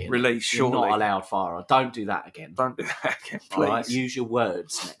got to be innit? release. You're Surely, not allowed fire. Don't do that again. don't do that again, please. All right, use your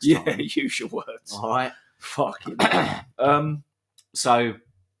words next yeah, time. use your words. All right. Fucking. So,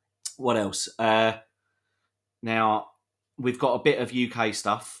 what else? Now we've got a bit of UK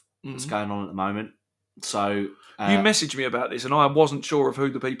stuff that's going on at the moment. So you messaged me about this, and I wasn't sure of who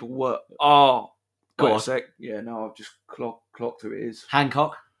the people were. Oh, Go wait on. a sec. Yeah, no, I've just clocked who it is.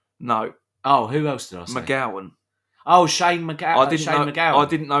 Hancock. No, Oh, who else did I say? McGowan. Oh, Shane McGowan. I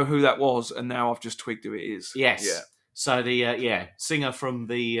didn't know who that was, and now I've just twigged who it is. Yes. Yeah. So the singer from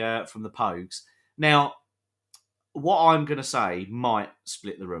the Pogues. Now, what I'm going to say might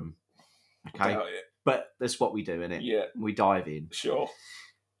split the room. Okay, Doubt it. but that's what we do, innit? Yeah. We dive in. Sure.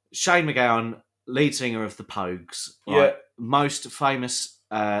 Shane McGowan, lead singer of the Pogues. Yeah. Right? Most famous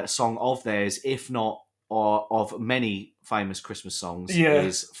song of theirs, if not of many famous Christmas songs, Yeah.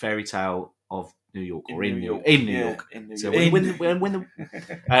 is "Fairy Tale of New York" or in New York. In New So York. when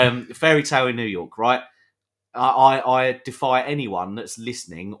the Fairy Tale in New York, right? I defy anyone that's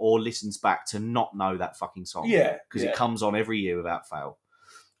listening or listens back to not know that fucking song. Yeah, because it comes on every year without fail.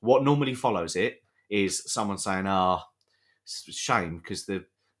 What normally follows it is someone saying, it's a shame because the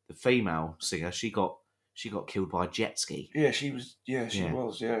female singer she got killed by a jet ski." Yeah, she was. Yeah, she Yeah.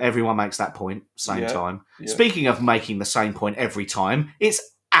 was. Yeah. Everyone makes that point same Yeah, time. yeah. Speaking of making the same point every time, it's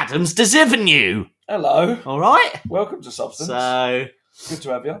Adams Desivenue. Hello. All right. Welcome to Substance. So Good to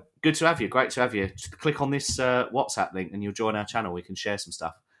have you. good to have you. Great to have you. Just click on this WhatsApp link and you'll join our channel. We can share some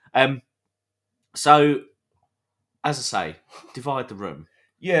stuff. So, as I say, divide the room.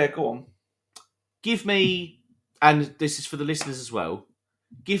 Yeah, go on. Give me, and this is for the listeners as well,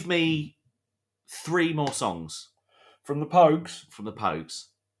 give me 3 more songs From the Pogues. from the Pogues.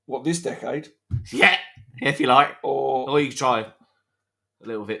 What, this decade? Yeah, if you like. Or Or you can try a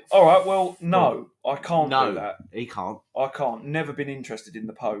little bit. all right. Well, no, I can't No, do that. he can't. I can't. Never been interested in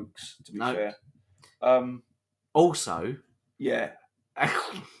the Pogues, to be No. fair. Also, Yeah.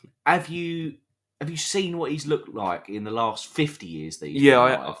 have you seen what he's looked like in the last 50 years that he's Yeah,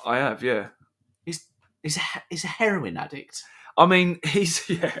 been alive? I have. Yeah. He's a heroin addict. I mean, he's.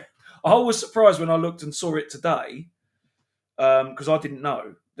 Yeah. I was surprised when I looked and saw it today, because I didn't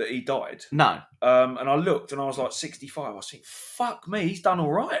know that he died. No. And I looked and I was like 65. I was thinking, fuck me, he's done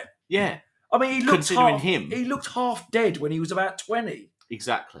all right. Yeah, I mean, he looked Considering half, him. He looked half dead when he was about 20.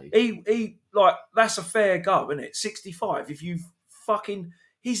 exactly. He like, that's a fair go, isn't it? 65. If you fucking,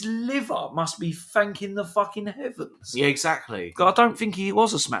 his liver must be thanking the fucking heavens. Yeah, exactly. I don't think he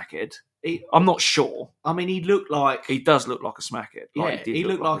was a smackhead. I'm not sure. I mean, he looked like... He does look like a smackhead. Yeah, did he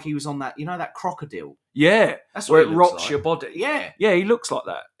look looked like he was on that, that crocodile. Yeah, That's where what it he looks rocks like. your body. Yeah, Yeah, he looks like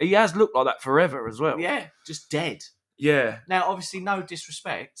that. He has looked like that forever as well. yeah, just dead. Yeah, Now, obviously, no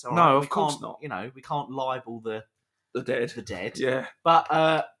disrespect. all No, right? of We course can't, not. we can't libel the the dead. dead. Yeah. But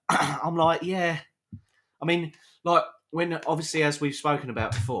I'm like, yeah. I mean, like, when, obviously, as we've spoken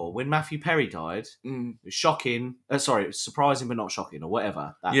about before, when Matthew Perry died, Mm. it was shocking. Sorry, it was surprising but not shocking, or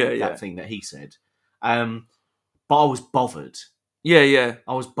whatever. Yeah. That thing that he said. But I was bothered. Yeah.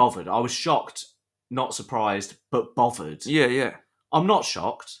 I was bothered. I was shocked, not surprised, but bothered. Yeah. I'm not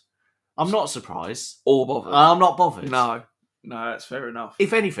shocked. I'm not surprised. All bothered. I'm not bothered. No, that's fair enough.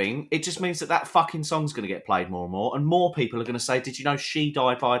 If anything, it just means that fucking song's going to get played more and more people are going to say, did you know she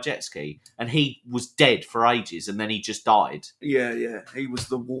died by a jet ski? And he was dead for ages and then he just died. Yeah. He was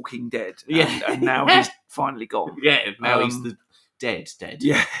the Walking Dead. Yeah. And now he's finally gone. Yeah, now he's the dead.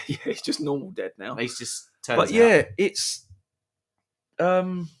 Yeah, he's just normal dead now. He's just turns But out. yeah, it's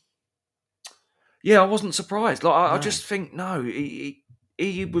yeah, I wasn't surprised. Like I No. just think no,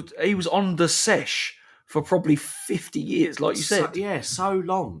 he was on the sesh for probably 50 years, like you said. So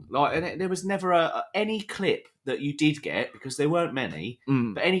long. Like, and there was never any clip that you did get, because there weren't many,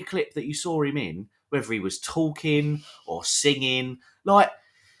 Mm. but any clip that you saw him in, whether he was talking or singing, like,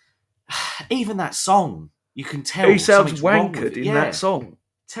 even that song, you can tell He sounds something's wrong with wankered it. in that song.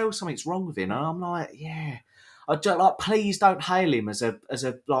 Tell something's wrong with him, and I'm like, yeah. I don't like. Please don't hail him as a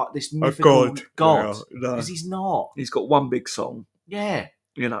like this mythical god, No. because he's not. He's got one big song. Yeah,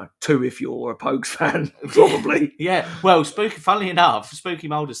 2 if you're a Pogues fan, probably. yeah. Well, funnily enough, Spooky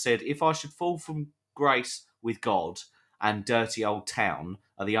Mulder said, if I should fall from grace with God and Dirty Old Town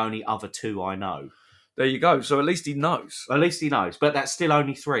are the only other 2 I know. There you go. So at least he knows. At least he knows, but that's still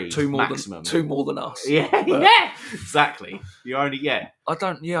only 3 2 more maximum. than 2 more than us. Yeah, But yeah, exactly. You're only I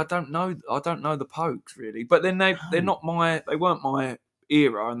don't know the Pogues really. But then they weren't my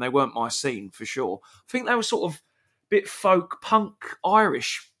era and they weren't my scene for sure. I think they were sort of a bit folk punk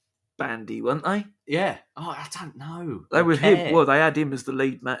Irish bandy, weren't they? Yeah. Oh, I don't know. They I were care. him. Well, they had him as the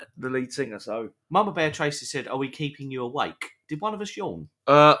lead singer. So, Mama Bear Tracy said, "Are we keeping you awake?" Did one of us yawn?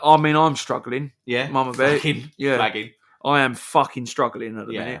 I mean, I'm struggling. Yeah. Mama Bear. Flagging. Flagging. I am fucking struggling at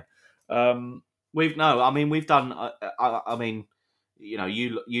the Yeah. minute. We've done. I mean, you know,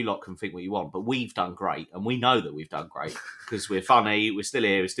 you lot can think what you want, but we've done great, and we know that we've done great because we're funny. We're still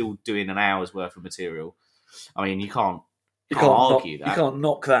here. We're still doing an hour's worth of material. I mean, you can't argue that. You can't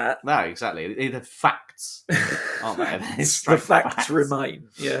knock that. No, exactly. They're the facts, aren't they? The facts remain.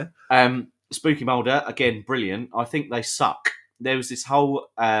 Yeah. Spooky Moulder again, brilliant. I think they suck. There was this whole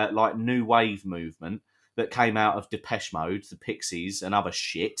like new wave movement that came out of Depeche Mode, the Pixies, and other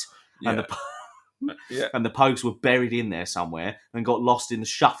shit. Yeah. And the Pogues were buried in there somewhere and got lost in the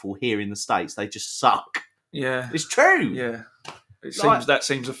shuffle here in the States. They just suck. Yeah. It's true. Yeah. That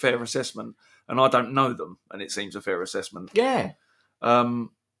seems a fair assessment. And I don't know them, and it seems a fair assessment. Yeah. I'm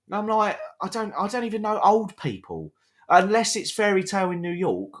like, I don't even know old people. Unless it's Fairy Tale in New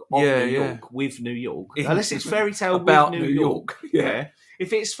York, York, with New York. Unless it's Fairy Tale about with New York. Yeah.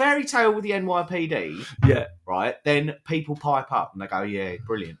 If it's Fairy Tale with the NYPD, yeah, right, then people pipe up and they go, yeah,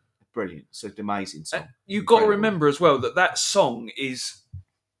 brilliant. It's an amazing song. You've got to remember as well that song is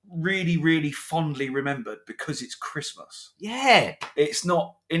really, really fondly remembered because it's Christmas. Yeah. It's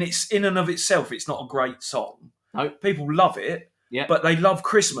not, in and of itself, it's not a great song. No. People love it, yeah, but they love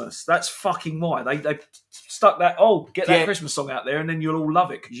Christmas. That's fucking why. They stuck that, get that Christmas song out there and then you'll all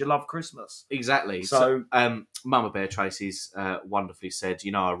love it because you love Christmas. Exactly. So Mama Bear Tracy's wonderfully said,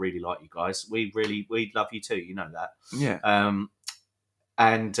 you know, I really like you guys. We love you too. You know that. Yeah.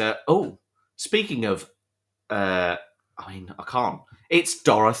 And speaking of, I mean, I can't. It's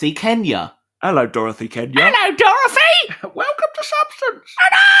Dorothy Kenya. Hello, Dorothy Kenya. Hello, Dorothy. Welcome to Substance.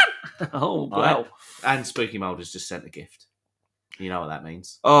 Oh, wow. Right. And Spooky Moulder's just sent a gift. You know what that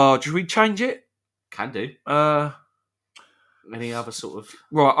means. Oh, should we change it? Can do. Any other sort of...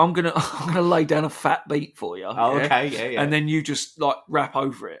 Right, I'm gonna lay down a fat beat for you. Oh, yeah? Okay, yeah. And then you just, like, rap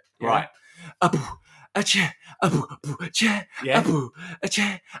over it. Yeah? Right. A chair, yeah. A chair, a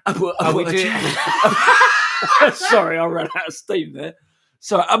chair. Sorry, I ran out of steam there.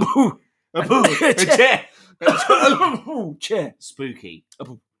 So, a chair. Chair. Spooky.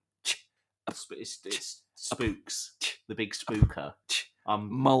 It's spooks. The big spooker.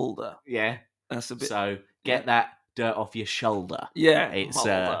 Moulder. Yeah. That's a bit. So get that dirt off your shoulder. Yeah.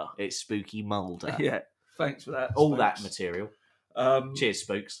 It's Spooky Moulder. Yeah. Thanks for that. All Spooks. that material. Cheers,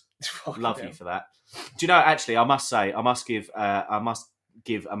 Spooks. Love hell. you for that. Do you know? Actually, I must say, I must give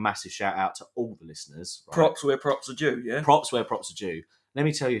a massive shout out to all the listeners. Right? Props where props are due. Yeah. Props where props are due. Let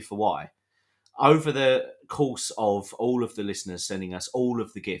me tell you for why. Over the course of all of the listeners sending us all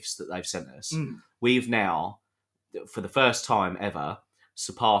of the gifts that they've sent us, we've now, for the first time ever,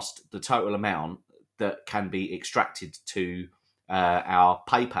 surpassed the total amount that can be extracted to our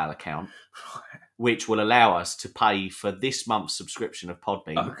PayPal account, which will allow us to pay for this month's subscription of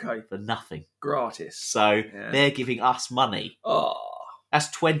Podbean for nothing. Gratis. So they're giving us money. Oh. That's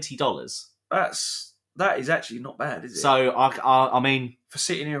 $20. That is actually not bad, is it? So, I mean... For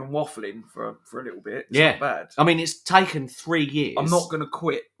sitting here and waffling for a little bit, it's not bad. I mean, it's taken 3 years. I'm not going to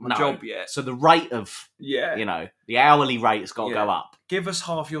quit my job yet. So the rate of, you know, the hourly rate has got to go up. Give us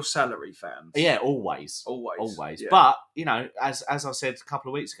half your salary, fans. Yeah, always. Yeah. But, you know, as I said a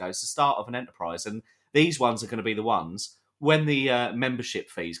couple of weeks ago, it's the start of an enterprise, and these ones are going to be the ones when the membership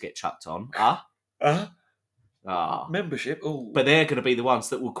fees get chucked on. Membership? Ooh. But they're going to be the ones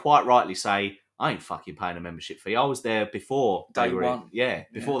that will quite rightly say, I ain't fucking paying a membership fee. I was there before Day one.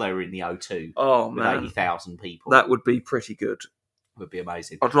 Before they were in the O2. Oh, with man. 80,000 people. That would be pretty good. Would be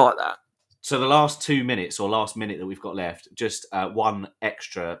amazing. I'd like that. So the last 2 minutes or last minute that we've got left, just one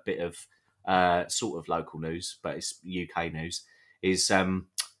extra bit of sort of local news, but it's UK news, is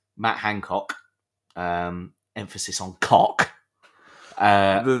Matt Hancock, emphasis on cock.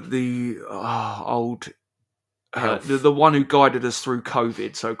 The old... the one who guided us through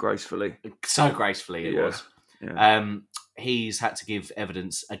COVID so gracefully. So gracefully it was. Yeah. He's had to give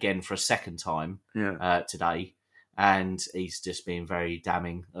evidence again for a second time today, and he's just been very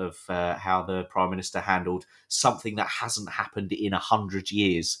damning of how the Prime Minister handled something that hasn't happened in 100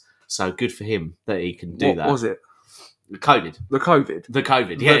 years. So good for him that he can do that. What was it? The COVID. The COVID.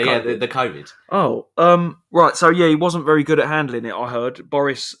 The COVID. Oh, right. So, he wasn't very good at handling it, I heard.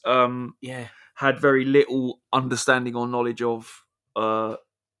 Boris had very little understanding or knowledge of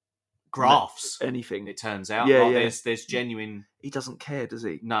graphs. Anything. It turns out. There's genuine... He doesn't care, does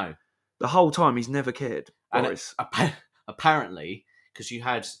he? No. The whole time, he's never cared, Boris. And apparently, because you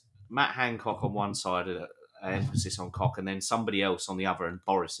had Matt Hancock on one side emphasis on cock, and then somebody else on the other, and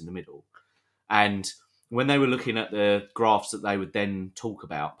Boris in the middle. And when they were looking at the graphs that they would then talk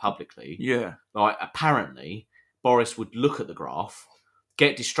about publicly, Yeah. like apparently Boris would look at the graph,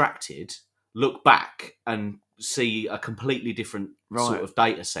 get distracted, look back, and see a completely different sort of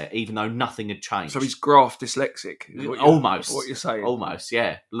data set, even though nothing had changed. So he's graph dyslexic. Is what Almost. What you're saying. Almost,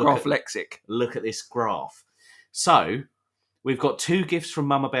 yeah. Graph lexic. Look at this graph. So we've got 2 gifts from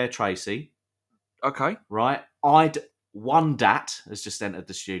Mama Bear Tracy. Okay. Right. One Dat has just entered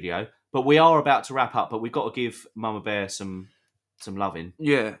the studio, but we are about to wrap up. But we've got to give Mama Bear some loving.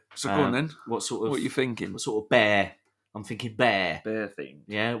 Yeah. So go on then. What What are you thinking? What sort of bear? I'm thinking bear. Bear thing.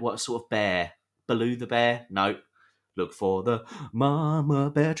 Yeah. What sort of bear? Baloo the bear? No. Look for the Mama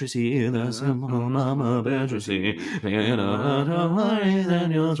Bear Tracy. The simple Mama Bear Tracy.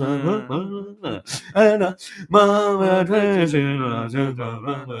 Mama Tracy.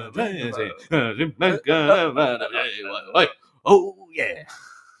 Oh yeah.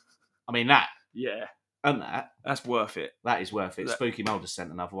 I mean that. Yeah. And That's worth it. that is worth it. Spooky Mulder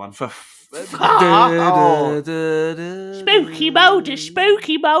sent another one. Spooky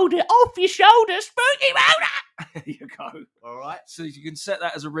Mulder, off your shoulder, Spooky Mulder. There you go. All right. So you can set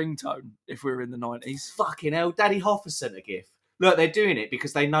that as a ringtone if we're in the 90s. Fucking hell, Daddy Hoffa sent a gift. Look, they're doing it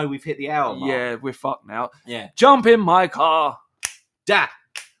because they know we've hit the hour mark. Yeah, we're fucked now. Yeah. Jump in my car. Da.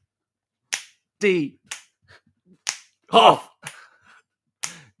 D. Hoff.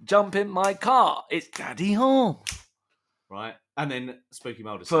 Jump in my car. It's Daddy Hoff. Right. And then Spooky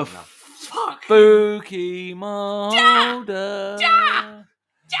Mulder For sent another. Fuck. Spooky Mulder.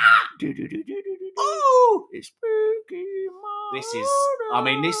 Ooh. It's Spooky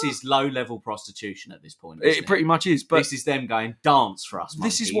Mulder. This is low-level prostitution at this point. It pretty much is, but this is them going, dance for us,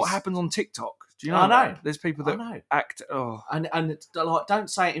 this is monkeys. what happens on TikTok. Do you know? I know. that? There's people I that know. act. Oh, And like, don't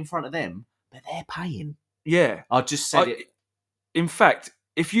say it in front of them, but they're paying. yeah. I just said it. In fact,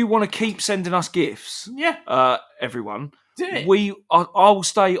 if you want to keep sending us gifts, Yeah. everyone, Do it. I'll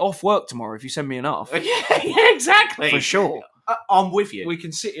stay off work tomorrow if you send me enough. yeah, exactly. For sure. I'm with you. We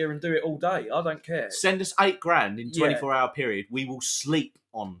can sit here and do it all day. I don't care. Send us $8,000 in 24-hour period. We will sleep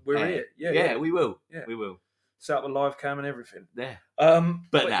on. We're air. here. Yeah, we will. Yeah. We will. Set up a live cam and everything. Yeah. But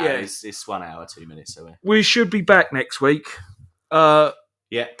no, yeah, it's 1 hour 2 minutes. So we should be back next week. yeah,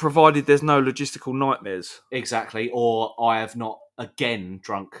 provided there's no logistical nightmares. exactly. Or I have not again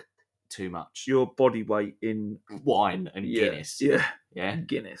drunk too much Your body weight in wine and Guinness. Yeah.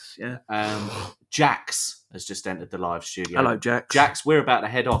 Guinness. Yeah. Jax has just entered the live studio. Hello, Jax. Jax, we're about to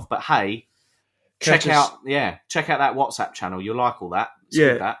head off, but hey, Catch check us- out that WhatsApp channel. You'll like all that. It's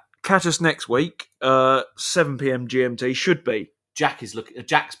Yeah. good, that. Catch us next week. 7 p.m. GMT should be.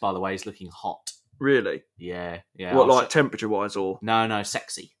 Jax, by the way, is looking hot. Really? Yeah. What, like temperature wise or? No,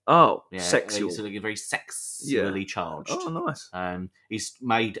 sexy. Oh, Yeah, sexual. He's looking very sexually charged. Oh, nice. He's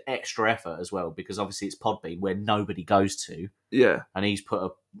made extra effort as well because obviously it's Podbean where nobody goes to, Yeah. and he's put a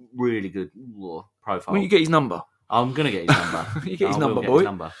really good profile. When you get his number. I'm gonna get his number. You get his I will number, get boy. his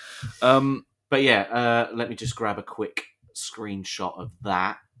number. But yeah, let me just grab a quick screenshot of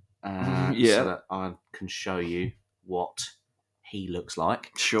that, so that I can show you what he looks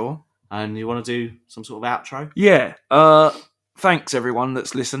like. Sure. And you want to do some sort of outro? Yeah. Thanks everyone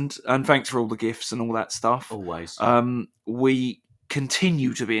that's listened, and thanks for all the gifts and all that stuff. Always. We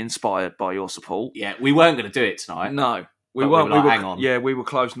continue to be inspired by your support. Yeah, we weren't going to do it tonight. No, we But weren't. we were like, hang on. Yeah, we were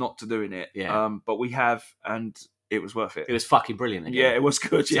close not to doing it. Yeah. But we have, and it was worth it. It was fucking brilliant. Again. Yeah, it was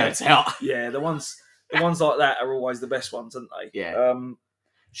good. Yeah, Turns out. yeah. The ones like that are always the best ones, aren't they? Yeah.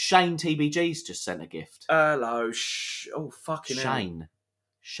 Shane TBG's just sent a gift. Hello. Oh, fucking hell.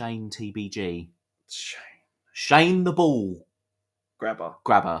 Shane TBG. Shane the ball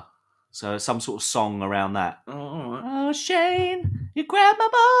grabber. So some sort of song around that. Oh, all right. Oh, Shane, you grab my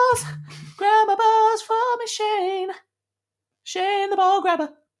balls for me, Shane. Shane the ball grabber.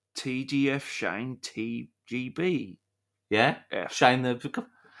 TGF Shane TGB. Yeah? F. Shane the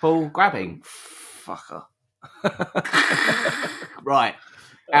ball grabbing. Fucker. Right.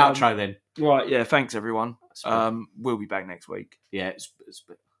 Outro then. Right, yeah, thanks everyone. Spooky. We'll be back next week. Yeah,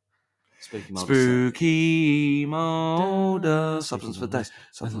 Spooky Mulder. Spooky Mulder. Substance for days.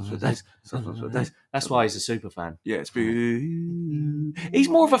 Substance for days. Substance for days. That's why he's a super fan. Yeah, spooky. He's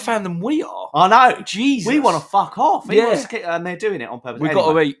more of a fan than we are. I know. Jesus. We want to fuck off. He Yeah. wants to get, and they're doing it on purpose. We've Anyway.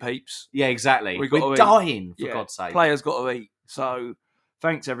 got to eat, peeps. Yeah, exactly. We've got We're to eat. dying, for Yeah. God's sake. Players got to eat. So,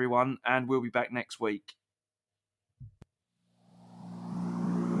 thanks everyone, and we'll be back next week.